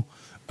 Drugstable.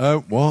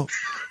 What?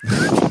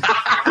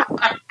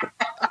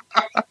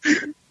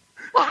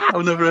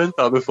 I've never heard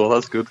that before.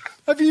 That's good.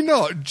 Have you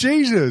not?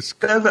 Jesus.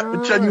 I've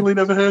genuinely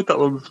never heard that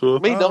one before.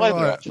 Me neither,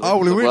 right. actually. Oh,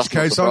 well, in Well, which that's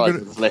not case I'm surprising.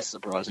 gonna- It's less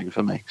surprising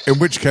for me. In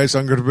which case,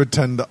 I'm going to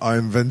pretend that I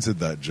invented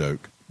that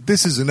joke.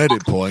 This is an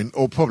edit point,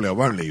 or probably I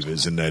won't leave it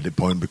as an edit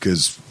point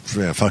because,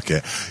 yeah, fuck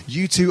it.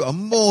 You two are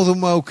more than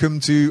welcome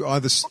to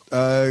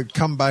either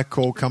come back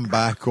or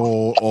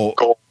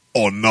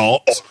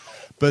not.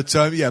 But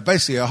yeah,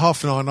 basically at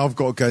 9:30, I've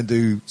got to go and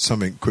do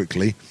something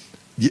quickly.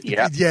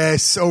 Yeah.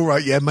 Yes, all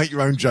right. Yeah, make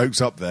your own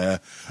jokes up there.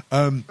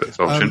 Bit of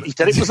option. He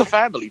said it was a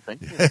family thing.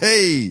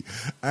 Hey,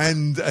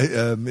 and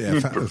yeah,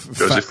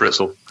 Joseph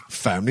Fritzl.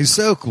 Family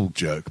Circle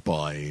joke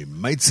by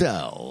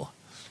Maytel.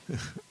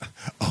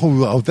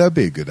 Oh, that'd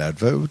be a good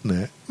advert, wouldn't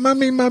it?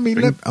 Mummy,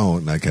 oh,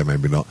 no, okay,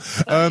 maybe not.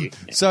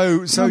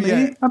 So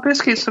yeah. My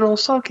biscuits are all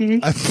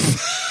soggy.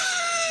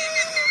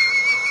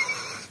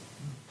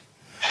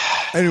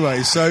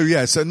 Anyway, so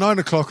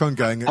 9:00 I'm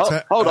going.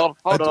 Hold on.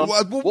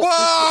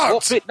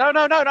 What? No,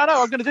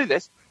 I'm going to do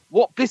this.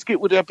 What biscuit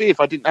would there be if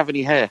I didn't have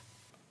any hair?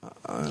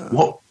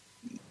 What?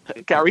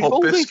 Gary What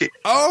Baldy. biscuit?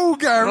 Oh,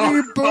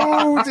 Gary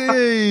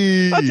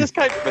Baldy! That just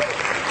came to me.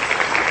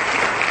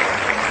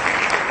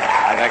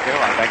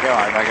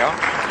 I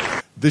go.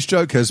 This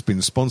joke has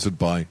been sponsored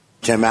by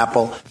Tim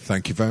Apple.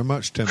 Thank you very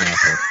much, Tim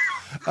Apple.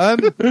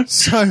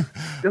 So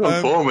You're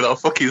on form with that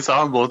fucking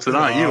soundboard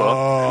tonight, you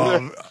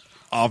are.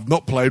 I've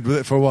not played with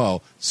it for a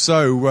while.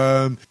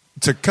 So,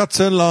 to cut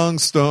a long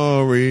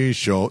story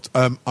short,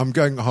 I'm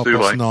going at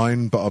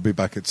 9:30, but I'll be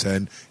back at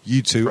 10.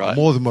 You two are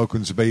more than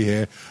welcome to be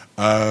here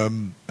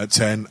at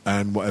 10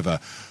 and whatever.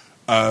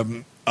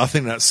 I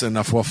think that's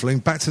enough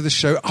waffling. Back to the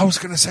show. I was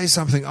going to say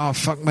something. Oh,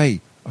 fuck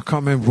me. I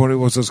can't remember what it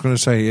was I was going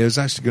to say. It was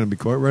actually going to be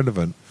quite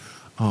relevant.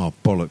 Oh,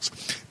 bollocks.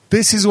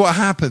 This is what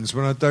happens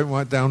when I don't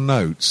write down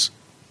notes.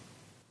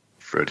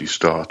 Freddie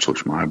Starr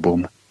touched my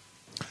bum.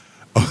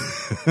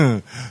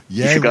 Yeah,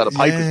 You should go to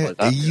papers like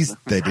that. He's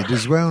dead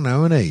as well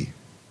now, isn't he?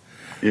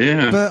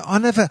 Yeah. But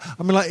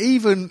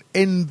even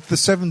in the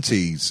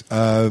 70s,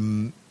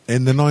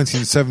 in the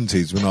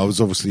 1970s, when I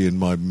was obviously in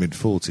my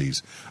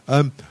mid-40s,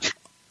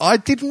 I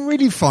didn't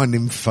really find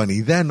him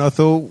funny then. I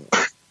thought,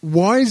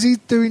 why is he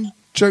doing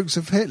jokes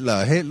of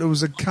Hitler? Hitler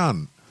was a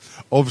cunt.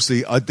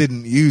 obviously I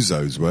didn't use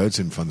those words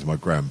in front of my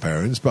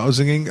grandparents, but I was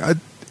thinking, it's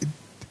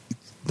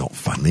not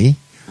funny.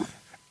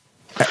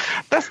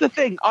 That's the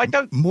thing. I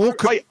don't.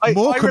 Morecambe I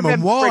and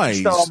remember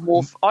Wise. Freddie Starr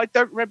more. I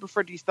don't remember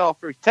Freddie Starr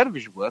for his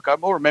television work. I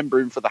more remember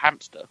him for the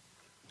hamster.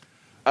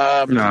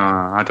 No,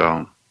 I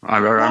don't. I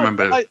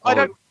remember.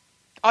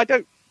 I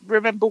don't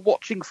remember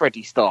watching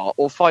Freddie Starr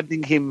or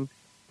finding him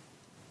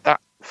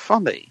that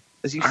funny,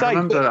 as you say.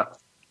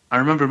 I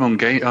remember him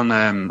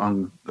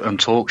on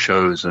talk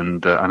shows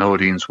and an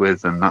audience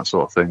with and that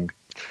sort of thing.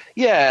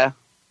 Yeah,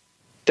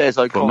 Des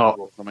O'Connor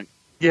or something.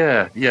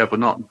 Yeah, but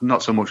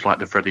not so much like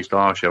the Freddie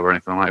Starr show or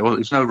anything like that. Well,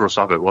 it's no Russ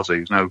Abbott, was he?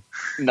 He's no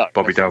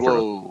Bobby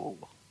Devereaux.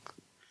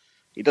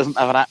 He doesn't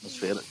have an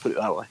atmosphere, let's put it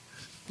that way.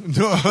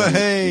 No,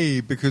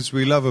 hey, because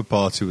we love a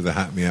party with a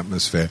happy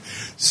atmosphere.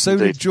 So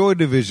Indeed. did Joy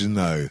Division,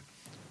 though.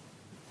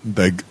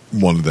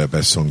 One of their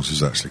best songs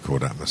was actually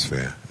called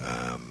Atmosphere.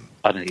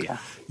 I know, yeah.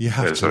 You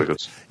have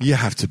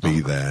to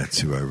be there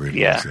to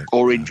realise it.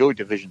 Or in Joy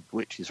Division,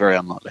 which is very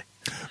unlikely.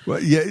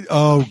 Well, yeah.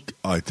 Oh,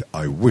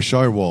 I wish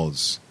I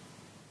was.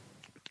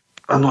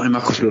 I'm not in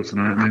Macclesfield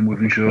tonight, I'm in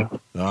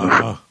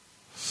Withenshaw.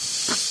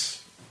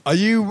 Are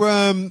you,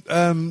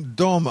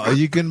 Dom, are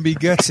you going to be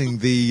getting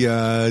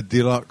the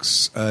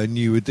deluxe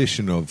new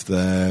edition of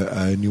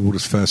their New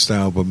Order's first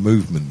album,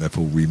 Movement? They've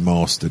all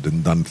remastered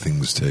and done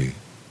things to.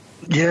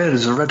 Yeah,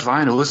 there's a red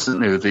vinyl, isn't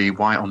there? The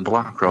white on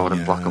black rather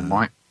than black on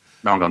white.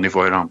 No, I'm going the other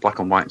way around. Black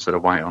on white instead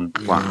of white on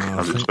black,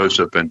 as it's supposed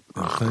to have been.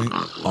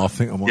 I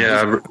think I might.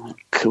 Yeah.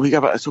 Can we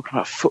go back to talking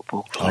about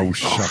football? Oh,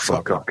 shut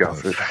up.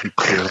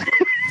 Gafford.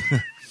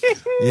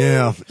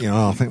 Yeah, I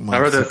think I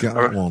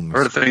read one.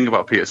 a thing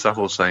about Peter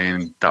Saville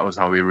saying that was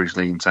how he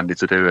originally intended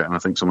to do it, and I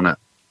think someone,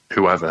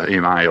 whoever,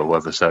 EMI or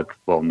whoever, said,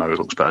 well, no, it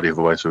looks better the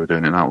other way, so we're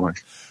doing it that way.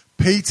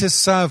 Peter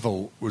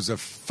Saville was a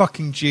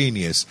fucking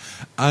genius,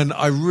 and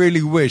I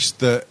really wish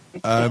that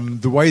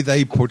the way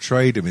they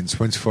portrayed him in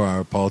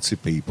 24-Hour Party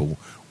People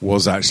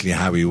was actually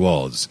how he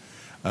was.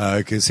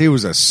 Because he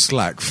was a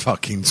slack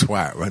fucking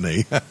twat, wasn't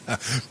he?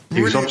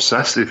 He was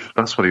obsessive,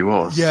 that's what he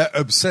was. Yeah,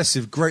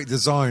 obsessive, great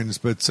designs,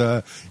 but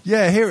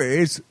here it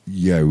is.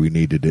 Yeah, we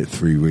needed it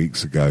 3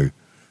 weeks ago.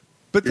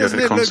 But doesn't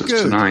it look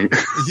good? Tonight.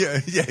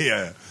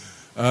 Yeah.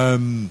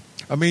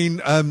 I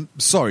mean,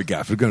 sorry,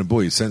 Gaff, we're going to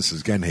bore your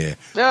senses again here.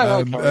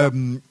 Yeah,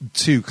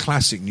 two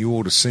classic New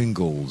Order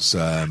singles,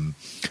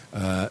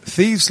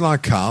 Thieves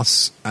Like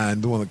Us,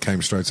 and the one that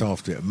came straight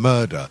after it,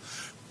 Murder.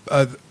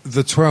 The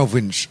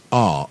 12-inch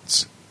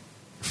art,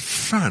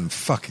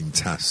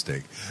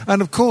 fan-fucking-tastic.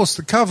 And, of course,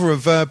 the cover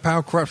of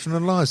Power, Corruption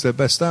and Lies, their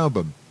best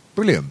album.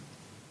 Brilliant.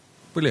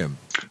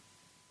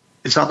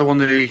 Is that the one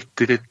that they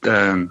did,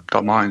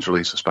 Doc Martens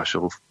released a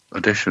special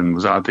edition?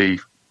 Was that the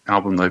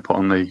album they put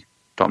on the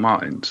Doc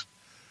Martens?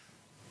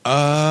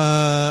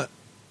 No,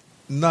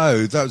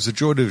 that was the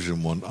Joy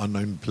Division one,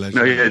 Unknown Pleasure.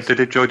 No, yeah, they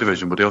did Joy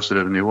Division, but they also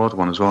did a New Order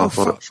one as well. I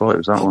thought it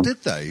was that one.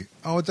 Did they?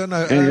 Oh, I don't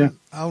know. Yeah.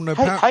 Oh, no.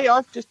 Hey,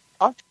 I've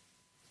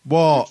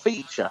What?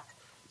 feature.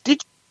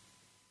 Did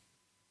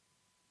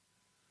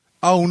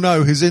Oh,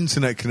 no, his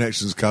internet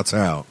connection's cut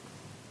out.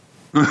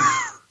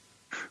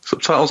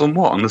 Subtitles on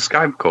what? On the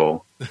Skype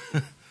call?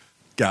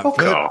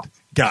 Gatford.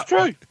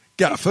 True.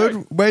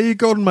 Gatford, where you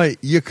gone, mate?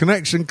 Your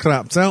connection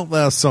crapped out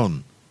there,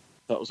 son.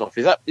 That was off.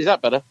 Is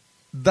that better?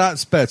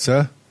 That's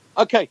better.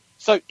 Okay,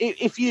 so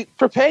if you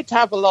prepared to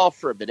have a laugh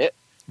for a minute,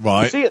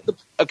 Right. You see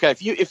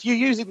if you're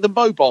using the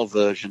mobile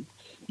version,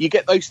 you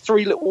get those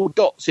three little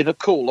dots in a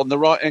call on the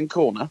right hand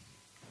corner.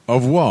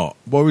 Of what?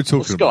 What are we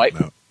talking Skype.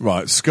 about now?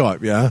 Right,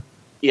 Skype, yeah.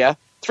 Yeah,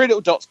 three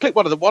little dots. Click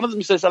one of them. One of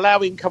them says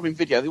allow incoming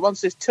video. The one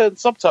says turn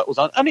subtitles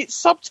on, and it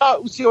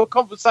subtitles your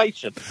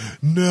conversation.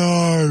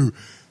 No.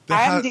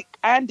 And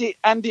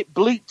it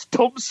bleeps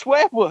Tom's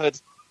swear word.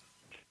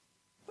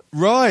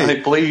 Right. And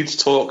it bleeds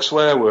talk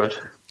swear word.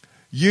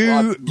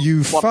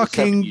 You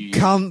fucking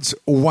cunt,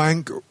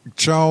 wank,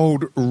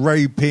 child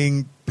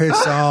raping,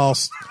 piss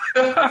ass.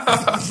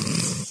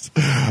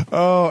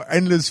 Oh,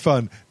 endless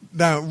fun.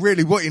 Now,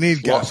 really, what you need,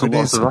 Gatford,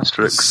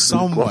 is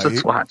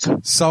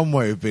some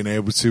way of being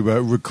able to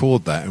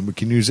record that, and we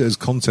can use it as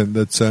content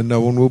that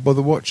no one will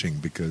bother watching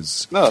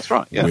because that's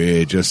right. Yeah.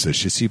 We're just a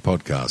shitty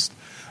podcast.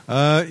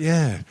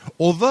 Yeah.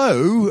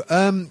 Although,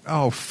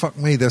 oh fuck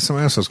me, there's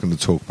something else I was going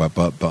to talk about,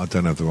 but I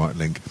don't have the right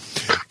link.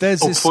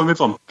 Before we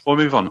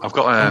move on, I've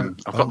got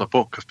the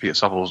book of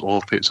all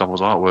of Peter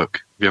Saville's artwork.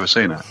 Have you ever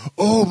seen it?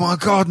 Oh my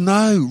God,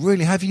 no!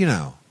 Really, have you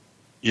now?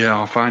 Yeah,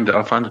 I'll find it.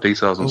 I'll find the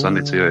details and send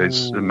it to you.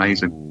 It's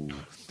amazing.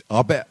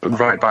 I bet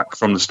right back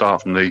from the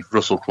start, from the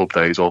Russell Club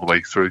days, all the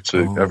way through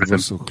to everything.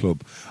 Russell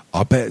Club.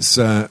 I bet it's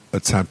a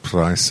tad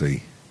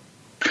pricey.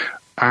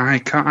 I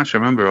can't actually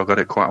remember. I got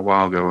it quite a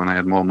while ago when I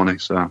had more money,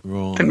 so it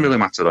didn't really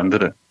matter then,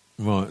 did it?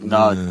 Right.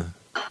 No. Yeah.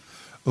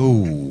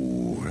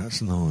 Oh,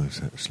 that's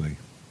nice, actually.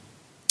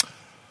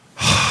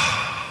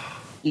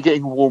 You're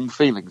getting warm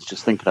feelings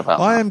just thinking about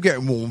that. I am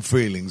getting warm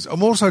feelings.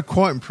 I'm also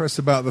quite impressed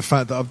about the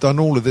fact that I've done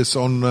all of this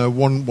on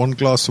one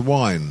glass of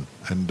wine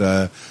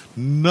and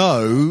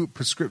no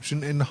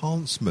prescription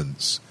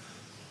enhancements.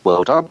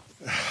 Well done.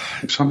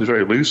 It sounds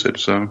very lucid,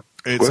 so...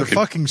 It's Working. a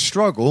fucking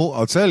struggle,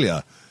 I'll tell you.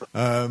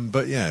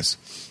 But yes.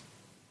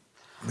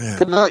 Yeah.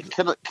 Can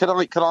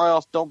I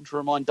ask Dom to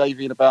remind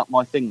Davian about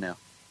my thing now?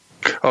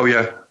 Oh,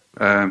 yeah.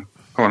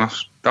 Go on,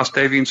 ask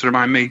Davian to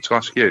remind me to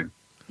ask you.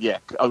 Yeah.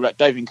 All right,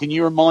 Davian, can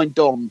you remind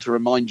Dom to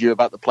remind you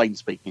about the plane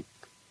speaking?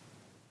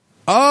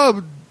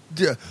 Oh,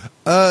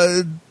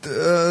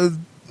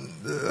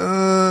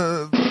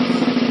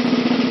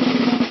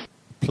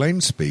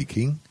 plain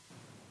speaking.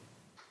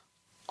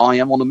 I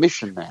am on a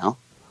mission now.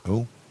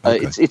 Oh,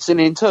 okay. It's an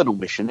internal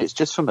mission. It's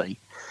just for me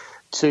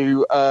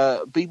to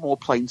be more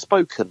plain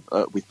spoken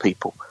with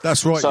people.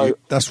 That's right. So-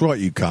 That's right.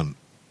 You cunt.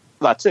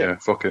 That's it. Yeah,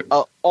 fuck it.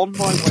 On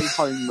my way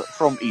home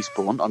from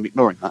Eastbourne, I'm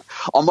ignoring that.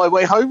 On my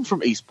way home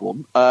from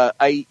Eastbourne, a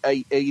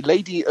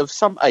lady of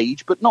some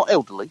age, but not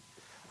elderly,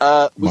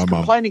 was My mum.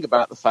 complaining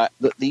about the fact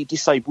that the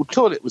disabled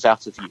toilet was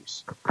out of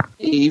use,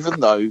 even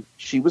though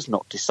she was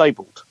not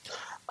disabled.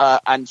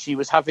 And she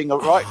was having a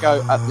right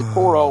go at the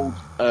poor old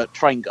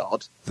train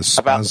guard The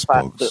about the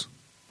fact spazbogs.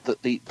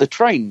 that the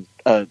train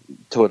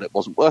toilet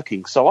wasn't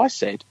working. So I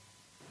said,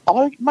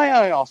 may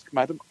I ask,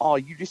 madam, are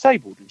you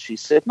disabled? And she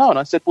said no. And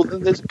I said, well,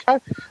 then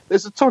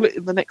there's a toilet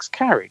in the next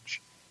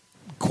carriage.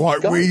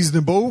 Quite Go.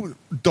 reasonable,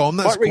 Dom.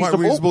 That's quite a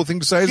reasonable thing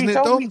to say, isn't she it,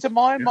 told Dom? me to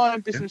mind my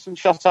own business and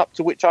shut up,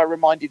 to which I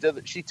reminded her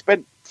that she'd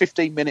spent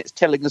 15 minutes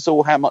telling us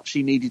all how much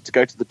she needed to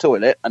go to the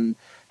toilet and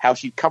how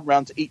she'd come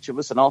round to each of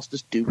us and asked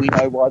us, do we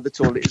know why the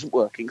toilet isn't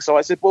working? So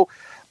I said, well,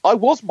 I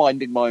was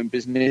minding my own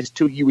business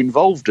till you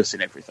involved us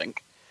in everything.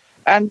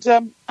 And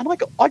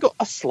I got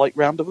a slight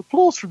round of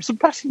applause from some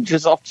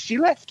passengers after she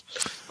left.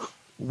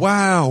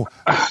 Wow.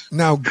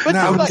 Now, But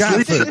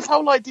Gafford. this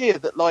whole idea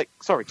that,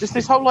 just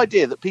this whole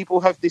idea that people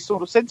have this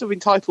sort of sense of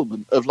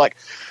entitlement of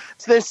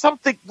there's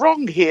something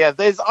wrong here.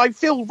 I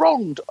feel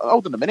wronged.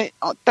 Hold on a minute.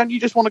 Don't you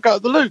just want to go to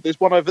the loo? There's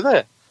one over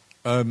there.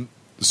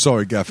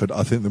 Sorry, Gafford.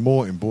 I think the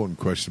more important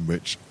question,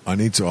 which I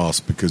need to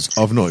ask because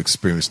I've not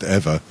experienced it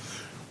ever,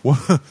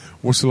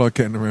 what's it like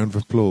getting a round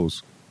of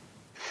applause?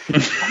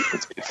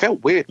 It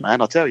felt weird,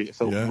 man. I tell you, it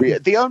felt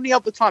weird. The only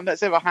other time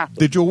that's ever happened.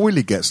 Did your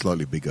willy get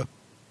slightly bigger?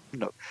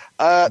 No.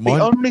 Mine- the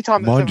only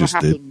time mine that's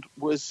ever just did. happened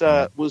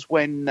was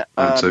when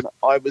too.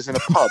 I was in a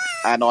pub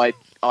and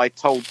I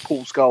told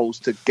Paul Scholes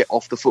to get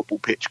off the football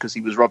pitch because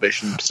he was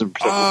rubbish and several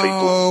people.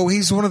 Oh,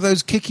 he's one of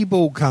those kicky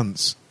ball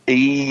cunts.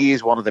 He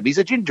is one of them. He's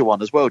a ginger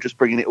one as well, just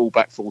bringing it all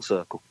back full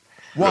circle.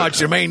 What,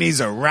 you mean he's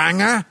a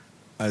ranger?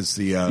 As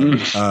the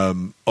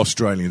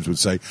Australians would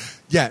say.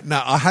 Yeah,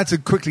 now I had to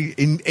quickly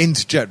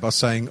interject by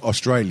saying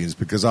Australians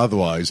because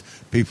otherwise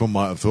people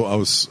might have thought I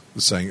was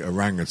saying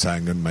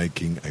orangutan and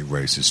making a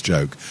racist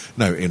joke.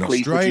 No, in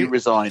Please, would Australia... you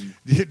resign?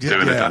 Doing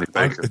a Danny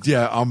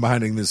Baker. I'm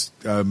handing this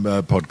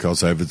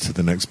podcast over to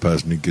the next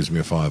person who gives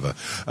me a fiver.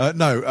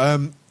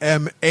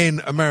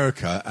 In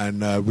America,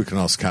 and we can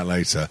ask Kat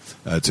later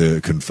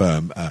to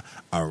confirm,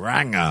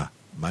 oranga,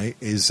 mate,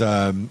 is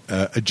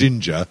a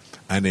ginger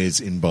and is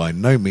in by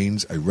no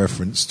means a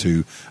reference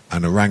to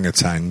an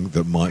orangutan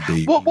that might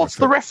be... What's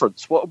the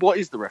reference? What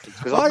is the reference?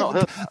 Because I've not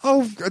heard that.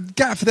 Oh,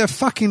 Gaff, they're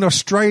fucking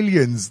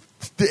Australians.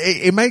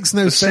 It makes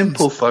no sense.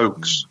 Simple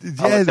folks.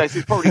 Yeah,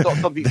 It's probably got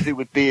something to do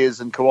with beers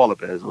and koala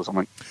bears or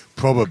something.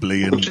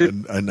 probably,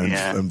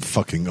 and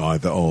fucking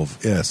either of.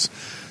 Yes.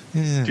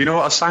 Yeah. Do you know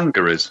what a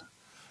sangha is?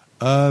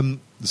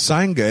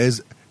 Sangha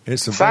is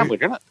it's a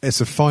Sandwich, isn't it?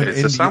 It's a fine.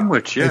 It's a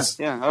sandwich, yeah. it's-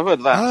 Yeah, I've heard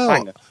of that.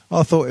 Sanger.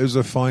 I thought it was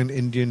a fine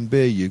Indian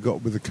beer you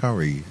got with a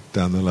curry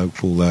down the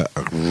local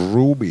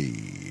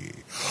Ruby.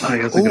 Oh,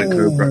 yeah, I think I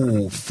grew up.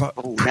 Oh, fuck.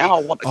 Oh, now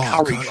I want a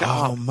curry. God, Shut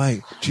up.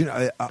 mate. Do you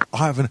know? I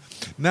haven't.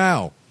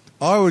 Now,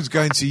 I was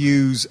going to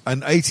use an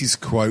 80s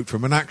quote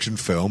from an action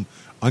film.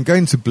 I'm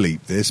going to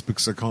bleep this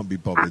because I can't be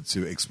bothered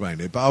to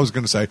explain it. But I was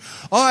going to say,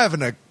 I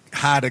haven't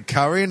had a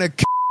curry in a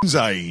king's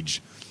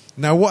age.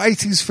 Now, what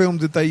 80s film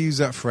did they use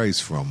that phrase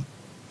from?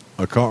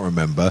 I can't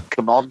remember.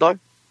 Commando.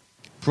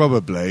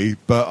 Probably,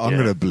 but I'm Yeah.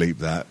 going to bleep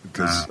that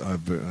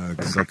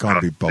because I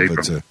can't be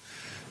bothered to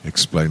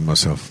explain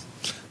myself.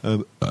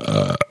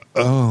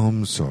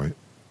 I'm sorry.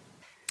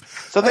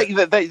 So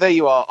there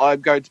you are.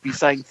 I'm going to be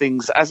saying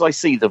things as I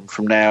see them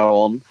from now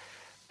on.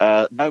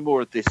 No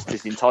more of this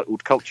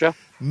entitled culture.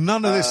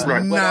 None of this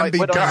When I see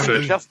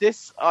namby-pamby.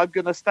 justice, I'm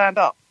going to stand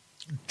up.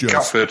 Just-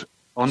 Gafford,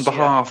 on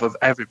behalf of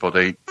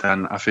everybody,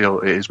 then I feel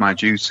it is my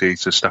duty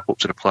to step up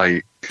to the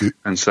plate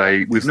and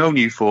say, we've known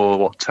you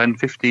for, 10,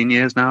 15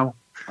 years now?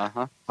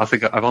 Uh-huh. I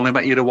think I've only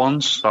met you the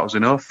once, that was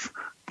enough.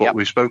 But Yep.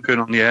 we've spoken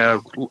on the air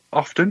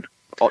often.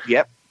 Oh,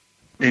 yep.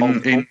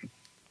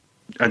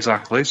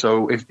 Exactly.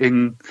 So if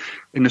in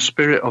the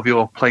spirit of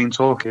your plain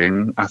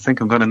talking, I think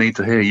I'm going to need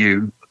to hear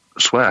you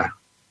swear.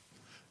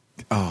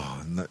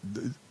 Oh, no,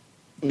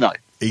 No.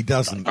 he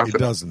doesn't. He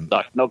doesn't.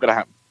 No, not going to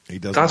happen. He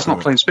doesn't. That's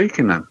not plain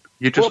speaking then.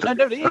 You just Well,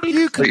 no,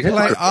 You can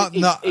play.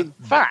 No, in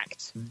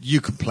fact,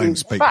 you can plain in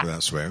speak fact-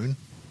 without swearing.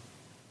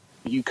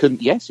 you can.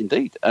 Yes,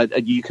 indeed,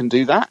 you can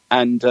do that.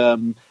 And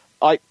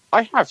I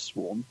have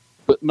sworn,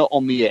 but not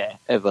on the air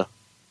ever,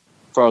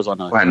 as far as I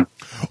know. when.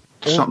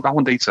 I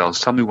want details.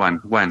 Tell me when.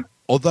 When?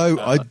 Although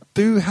I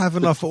do have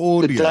enough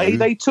audio. The day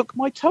they took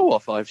my toe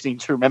off, I seem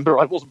to remember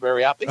I wasn't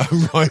very happy.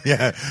 Right,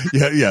 yeah,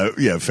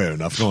 fair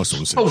enough. Nice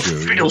one,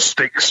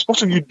 Fiddlesticks,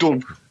 what have you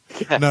done?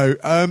 Yeah. No,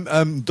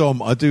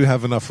 Dom, I do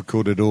have enough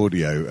recorded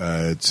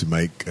audio to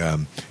make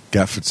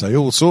Gafford say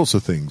all sorts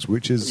of things,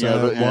 which is why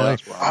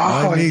that's right.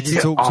 I need to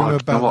talk to him you know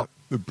about what?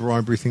 the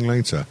bribery thing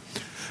later.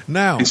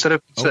 Now, Instead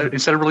of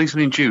releasing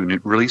in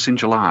June, release in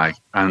July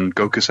and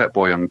go Cassette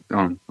Boy on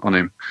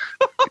him.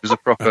 It was a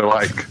proper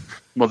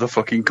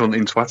motherfucking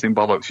cunting twatting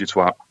bollocks, you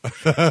twat.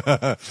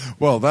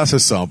 well, that's a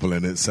sample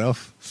in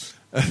itself.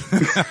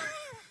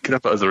 Can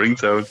have that as a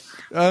ringtone.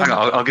 Hang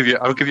on, I'll give you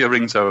a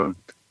ringtone.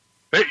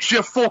 It's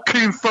your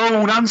fucking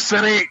phone,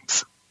 answer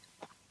it.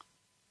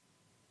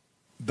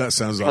 That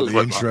sounds like the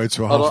intro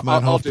to a Half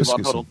Man, Half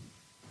Biscuit song.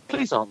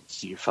 Please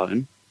answer your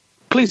phone.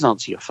 Please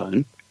answer your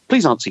phone.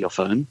 Please answer your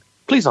phone.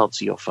 Please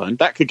answer your phone.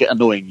 That could get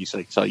annoying, you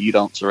see, so you'd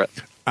answer it.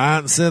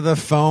 Answer the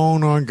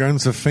phone or I'm going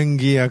to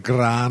finger your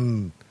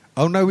gran.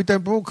 Oh, no, we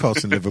don't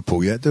broadcast in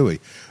Liverpool yet, do we?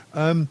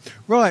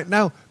 Right,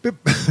 now,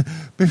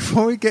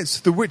 before we get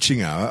to the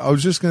witching hour, I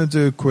was just going to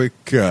do a quick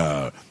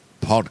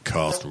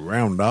podcast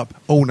roundup.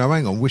 Oh, no,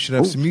 hang on. We should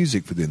have some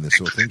music for doing this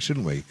sort of thing,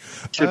 shouldn't we?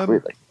 Should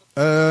really?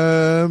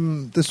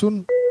 This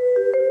one?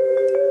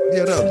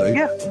 Yeah, that'll do.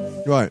 Yeah.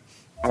 Right.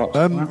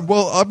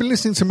 Well, I've been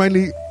listening to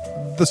mainly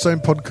the same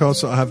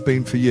podcasts that I have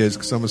been for years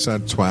because I'm a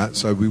sad twat,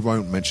 so we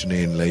won't mention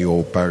Ian Lee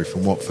or Barry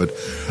from Watford.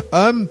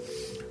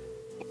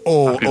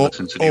 Or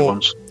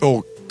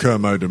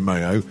Kermode and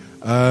Mayo.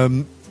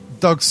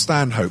 Doug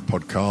Stanhope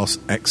podcast,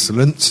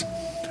 excellent.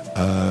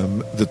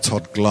 The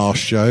Todd Glass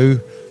Show,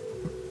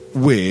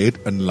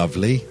 weird and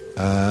lovely.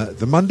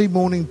 The Monday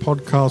Morning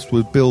Podcast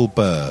with Bill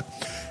Burr.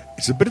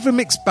 It's a bit of a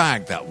mixed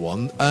bag, that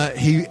one.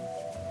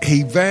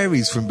 He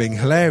varies from being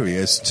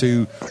hilarious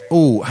to,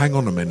 hang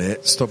on a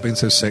minute, stop being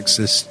so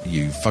sexist,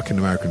 you fucking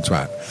American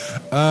twat.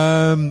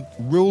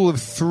 Rule of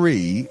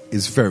Three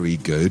is very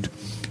good.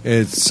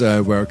 It's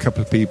where a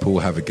couple of people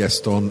have a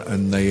guest on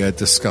and they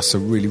discuss a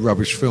really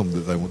rubbish film that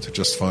they want to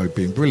justify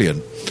being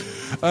brilliant.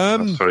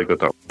 That's very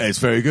good, though. It's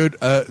very good.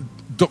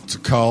 Dr.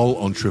 Carl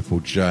on Triple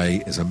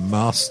J is a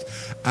must,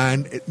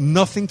 and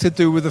nothing to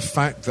do with the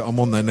fact that I'm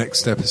on their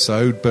next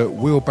episode, but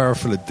Wheelbarrow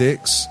Full of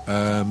Dicks,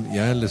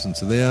 listen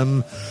to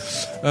them.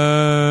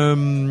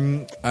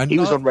 And he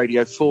was on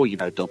Radio 4, you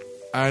know, Dom.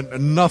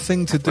 And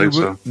nothing to do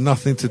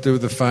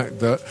with the fact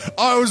that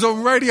I was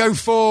on Radio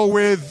 4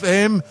 with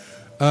him.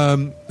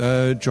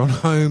 John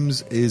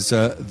Holmes is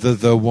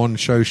the One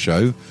Show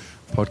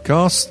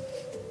podcast.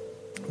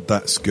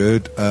 That's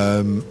good.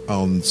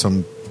 On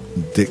some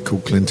dick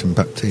called Clinton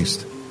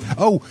Baptiste.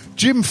 Oh,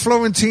 Jim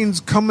Florentine's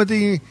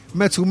Comedy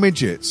Metal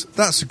Midgets.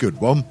 That's a good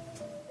one.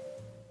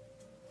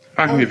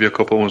 I can give you a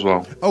couple as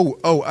well.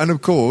 Oh, and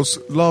of course,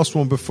 last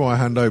one before I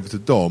hand over to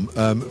Dom,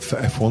 for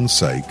F1's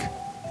sake.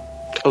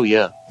 Oh,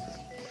 yeah.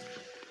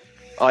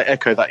 I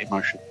echo that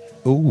emotion.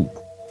 Ooh.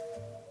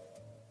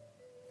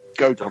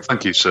 Go, Dom.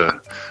 Thank you,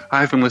 sir.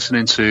 I've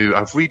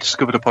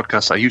rediscovered a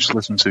podcast I used to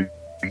listen to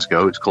years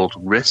ago. It's called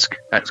Risk!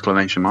 That's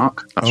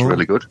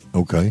really good.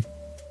 Okay.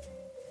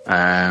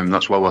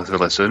 That's well worth a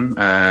listen.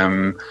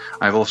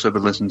 I've also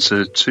been listening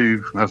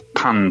to I've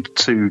panned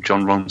two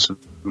John Ronson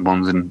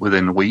ones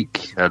within a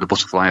week, The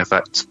Butterfly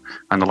Effect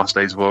and The Last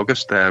Days of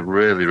August. They're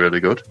really,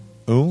 really good.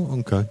 Oh,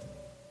 okay.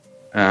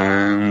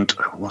 And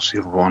what's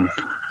the other one?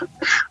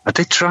 I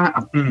did try,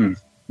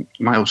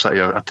 might upset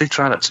you, I did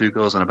try that Two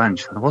Girls on a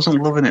Bench. I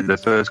wasn't loving it the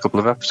first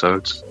couple of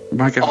episodes.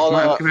 Might give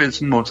it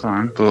some more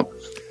time, but...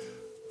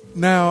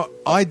 Now,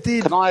 I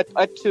did... Can I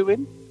add two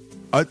in?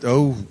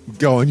 Go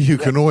on. You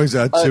can always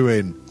add two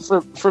in.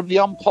 From the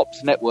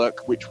Unpopped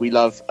Network, which we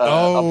love,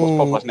 Unpopped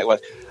Podcast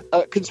Network.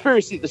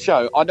 Conspiracy the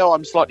Show. I know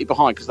I'm slightly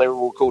behind because they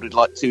were recorded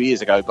like 2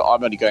 years ago, but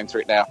I'm only going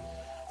through it now.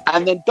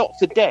 And then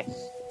Dr. Death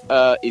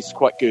is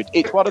quite good.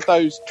 It's one of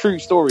those true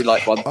story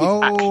like ones. It's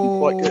actually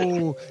quite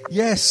good.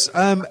 Yes.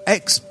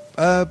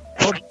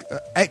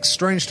 Ex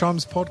Strange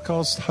Times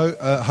podcast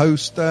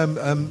host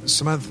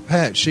Samantha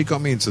Pett. She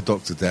got me into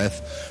Dr.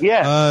 Death.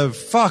 Yeah.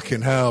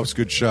 Fucking hell, it's a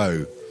good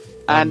show.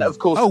 And of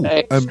course,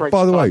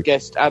 by the way,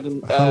 guest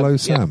Adam. Hello,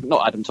 Sam.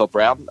 Not Adam Todd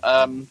Brown.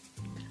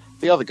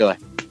 The other guy.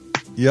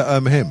 Yeah,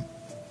 him.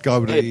 Guy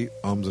with the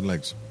arms and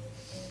legs.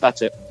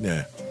 That's it.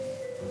 Yeah.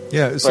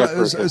 Yeah.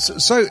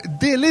 So,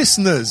 dear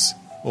listeners,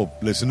 or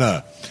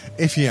listener,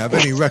 if you have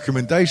any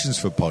recommendations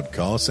for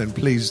podcasts, then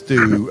please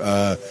do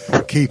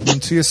keep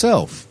them to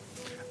yourself.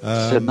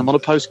 Send them on a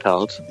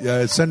postcard.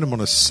 Yeah, send them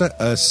on a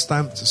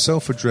stamped,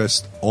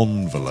 self-addressed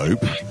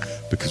envelope,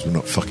 because we're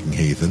not fucking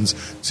heathens,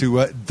 to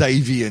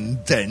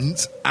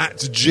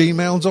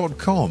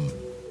daviandent@gmail.com.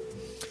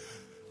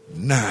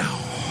 Now,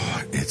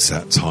 it's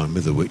that time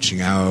of the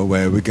witching hour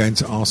where we're going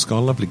to ask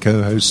our lovely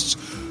co-hosts,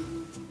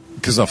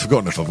 because I've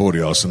forgotten if I've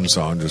already asked them,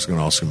 so I'm just going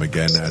to ask them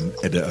again and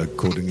edit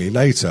accordingly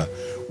later.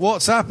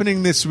 What's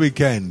happening this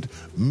weekend?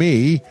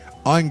 Me,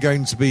 I'm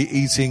going to be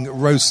eating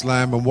roast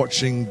lamb and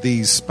watching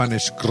the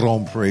Spanish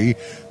Grand Prix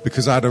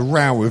because I had a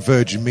row with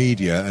Virgin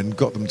Media and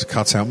got them to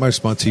cut out most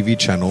of my TV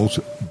channels,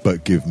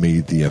 but give me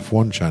the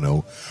F1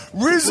 channel.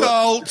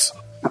 Result!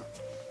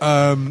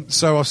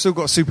 So I've still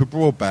got super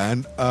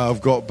broadband.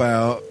 I've got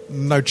about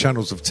no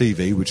channels of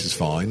TV, which is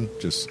fine.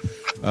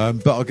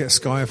 But I'll get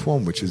Sky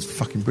F1, which is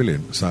fucking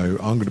brilliant. So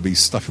I'm going to be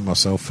stuffing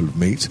myself full of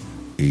meat,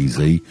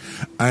 easy,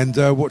 and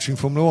watching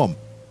Formula 1.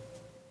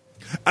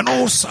 And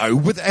also,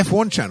 with the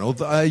F1 channel,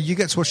 you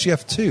get to watch the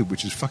F2,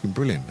 which is fucking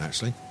brilliant,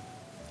 actually.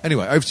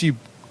 Anyway, over to you,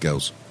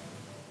 girls.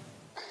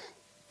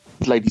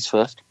 Ladies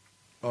first.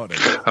 Oh, there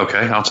you go. Okay,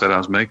 I'll say that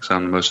as me because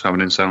I'm the most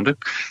feminine sounding.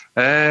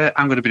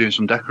 I'm going to be doing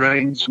some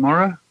decorating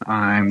tomorrow.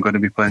 I'm going to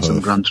be playing some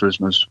Gran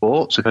Turismo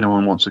Sports. If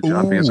anyone wants to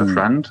join me as a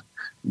friend,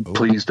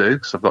 please do,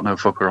 because I've got no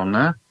fucker on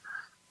there.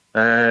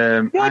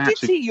 I did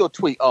see your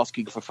tweet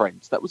asking for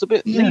friends. That was a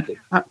bit needy.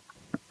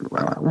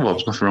 Well,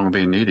 there's nothing wrong with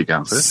being needy,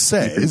 Gaffer.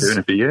 You've been doing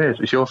it for years.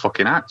 It's your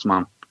fucking act,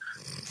 man.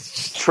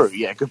 True,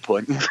 yeah, good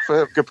point.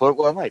 Good point,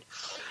 well made.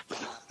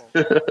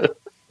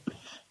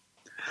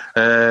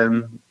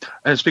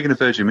 Speaking of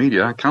Virgin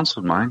Media, I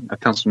cancelled mine. I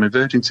cancelled my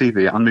Virgin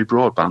TV and my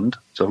broadband,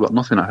 so I've got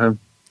nothing at home.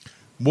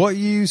 What are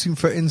you using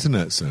for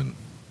internet, son?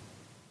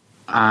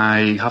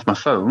 I have my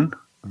phone,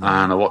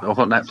 and I've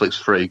got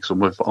Netflix free because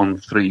I'm on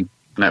 3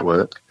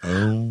 network.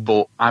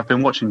 But I've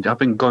been going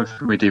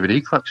through my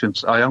DVD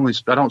collections. I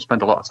don't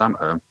spend a lot of time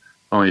at home,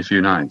 only a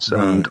few nights,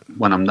 and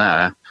when I'm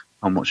there,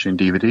 I'm watching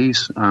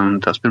DVDs,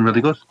 and that's been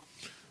really good.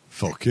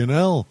 Fucking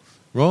hell.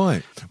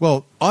 Right.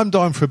 Well, I'm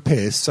dying for a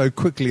piss, so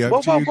quickly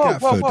over to you,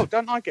 Gatford. Whoa,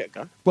 don't I get a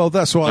go? Well,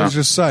 that's what I was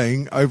just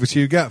saying. Over to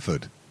you,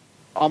 Gatford.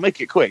 I'll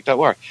make it quick, don't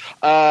worry.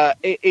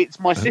 It's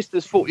my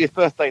sister's 40th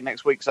birthday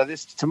next week, so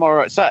this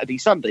tomorrow, Saturday,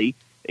 Sunday,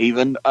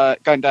 even,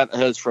 going down to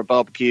hers for a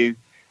barbecue.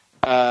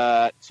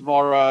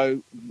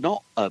 Tomorrow,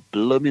 not a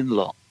blooming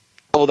lot.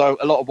 Although,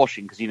 a lot of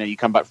washing, because, you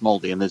come back from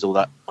Aldi and there's all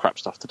that crap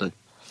stuff to do.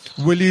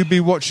 Will you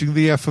be watching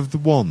the F of the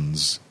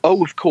Wands?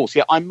 Oh, of course,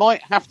 yeah. I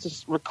might have to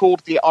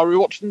record I'll be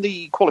watching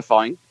the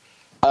qualifying,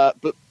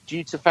 but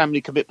due to family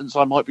commitments,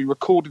 I might be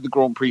recording the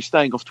Grand Prix,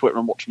 staying off Twitter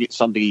and watching it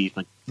Sunday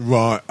evening.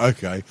 Right,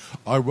 okay.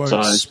 I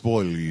won't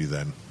spoil you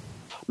then.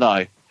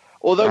 No.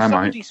 Although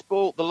somebody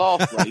spoiled the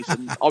last race,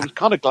 and I was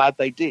kind of glad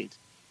they did.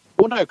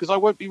 Well, no, because I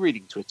won't be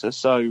reading Twitter,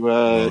 so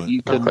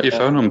you can... I've got your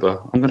phone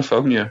number. I'm going to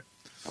phone you.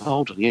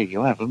 Hold on, yeah,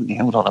 you have, haven't you?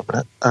 Hold on a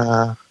minute.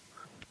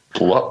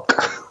 Block.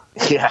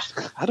 Yeah.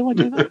 How do I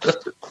do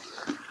that?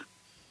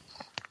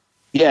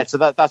 Yeah, so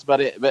that's about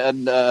it.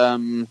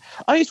 And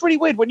it's really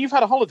weird when you've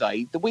had a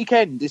holiday. The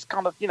weekend is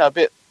kind of a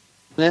bit.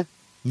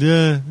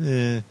 Yeah.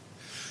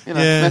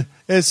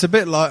 It's a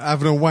bit like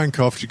having a wank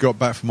after you got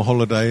back from a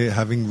holiday,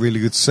 having really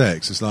good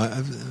sex. It's like,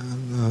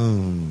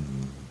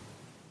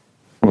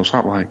 what's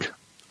that like?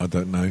 I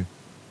don't know.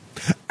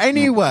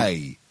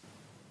 Anyway,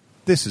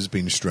 this has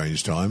been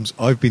Strange Times.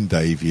 I've been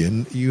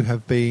Davian. You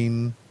have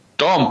been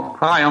Dom.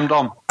 Hi, I'm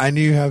Dom. And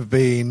you have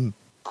been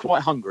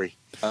quite hungry.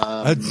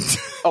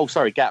 Oh,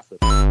 sorry, Gatford.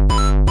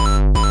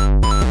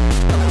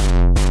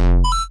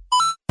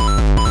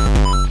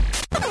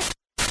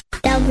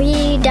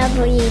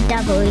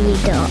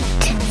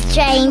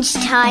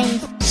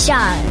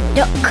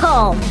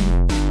 www.strangetimeshow.com.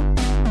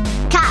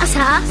 Catch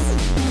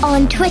us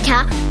on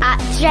Twitter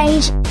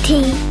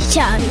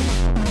 @StrangeTShow.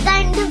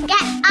 Don't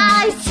forget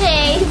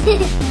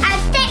iTunes and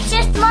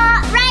Stitcher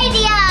Smart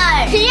Radio.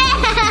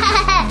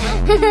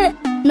 Yeah!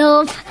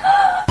 North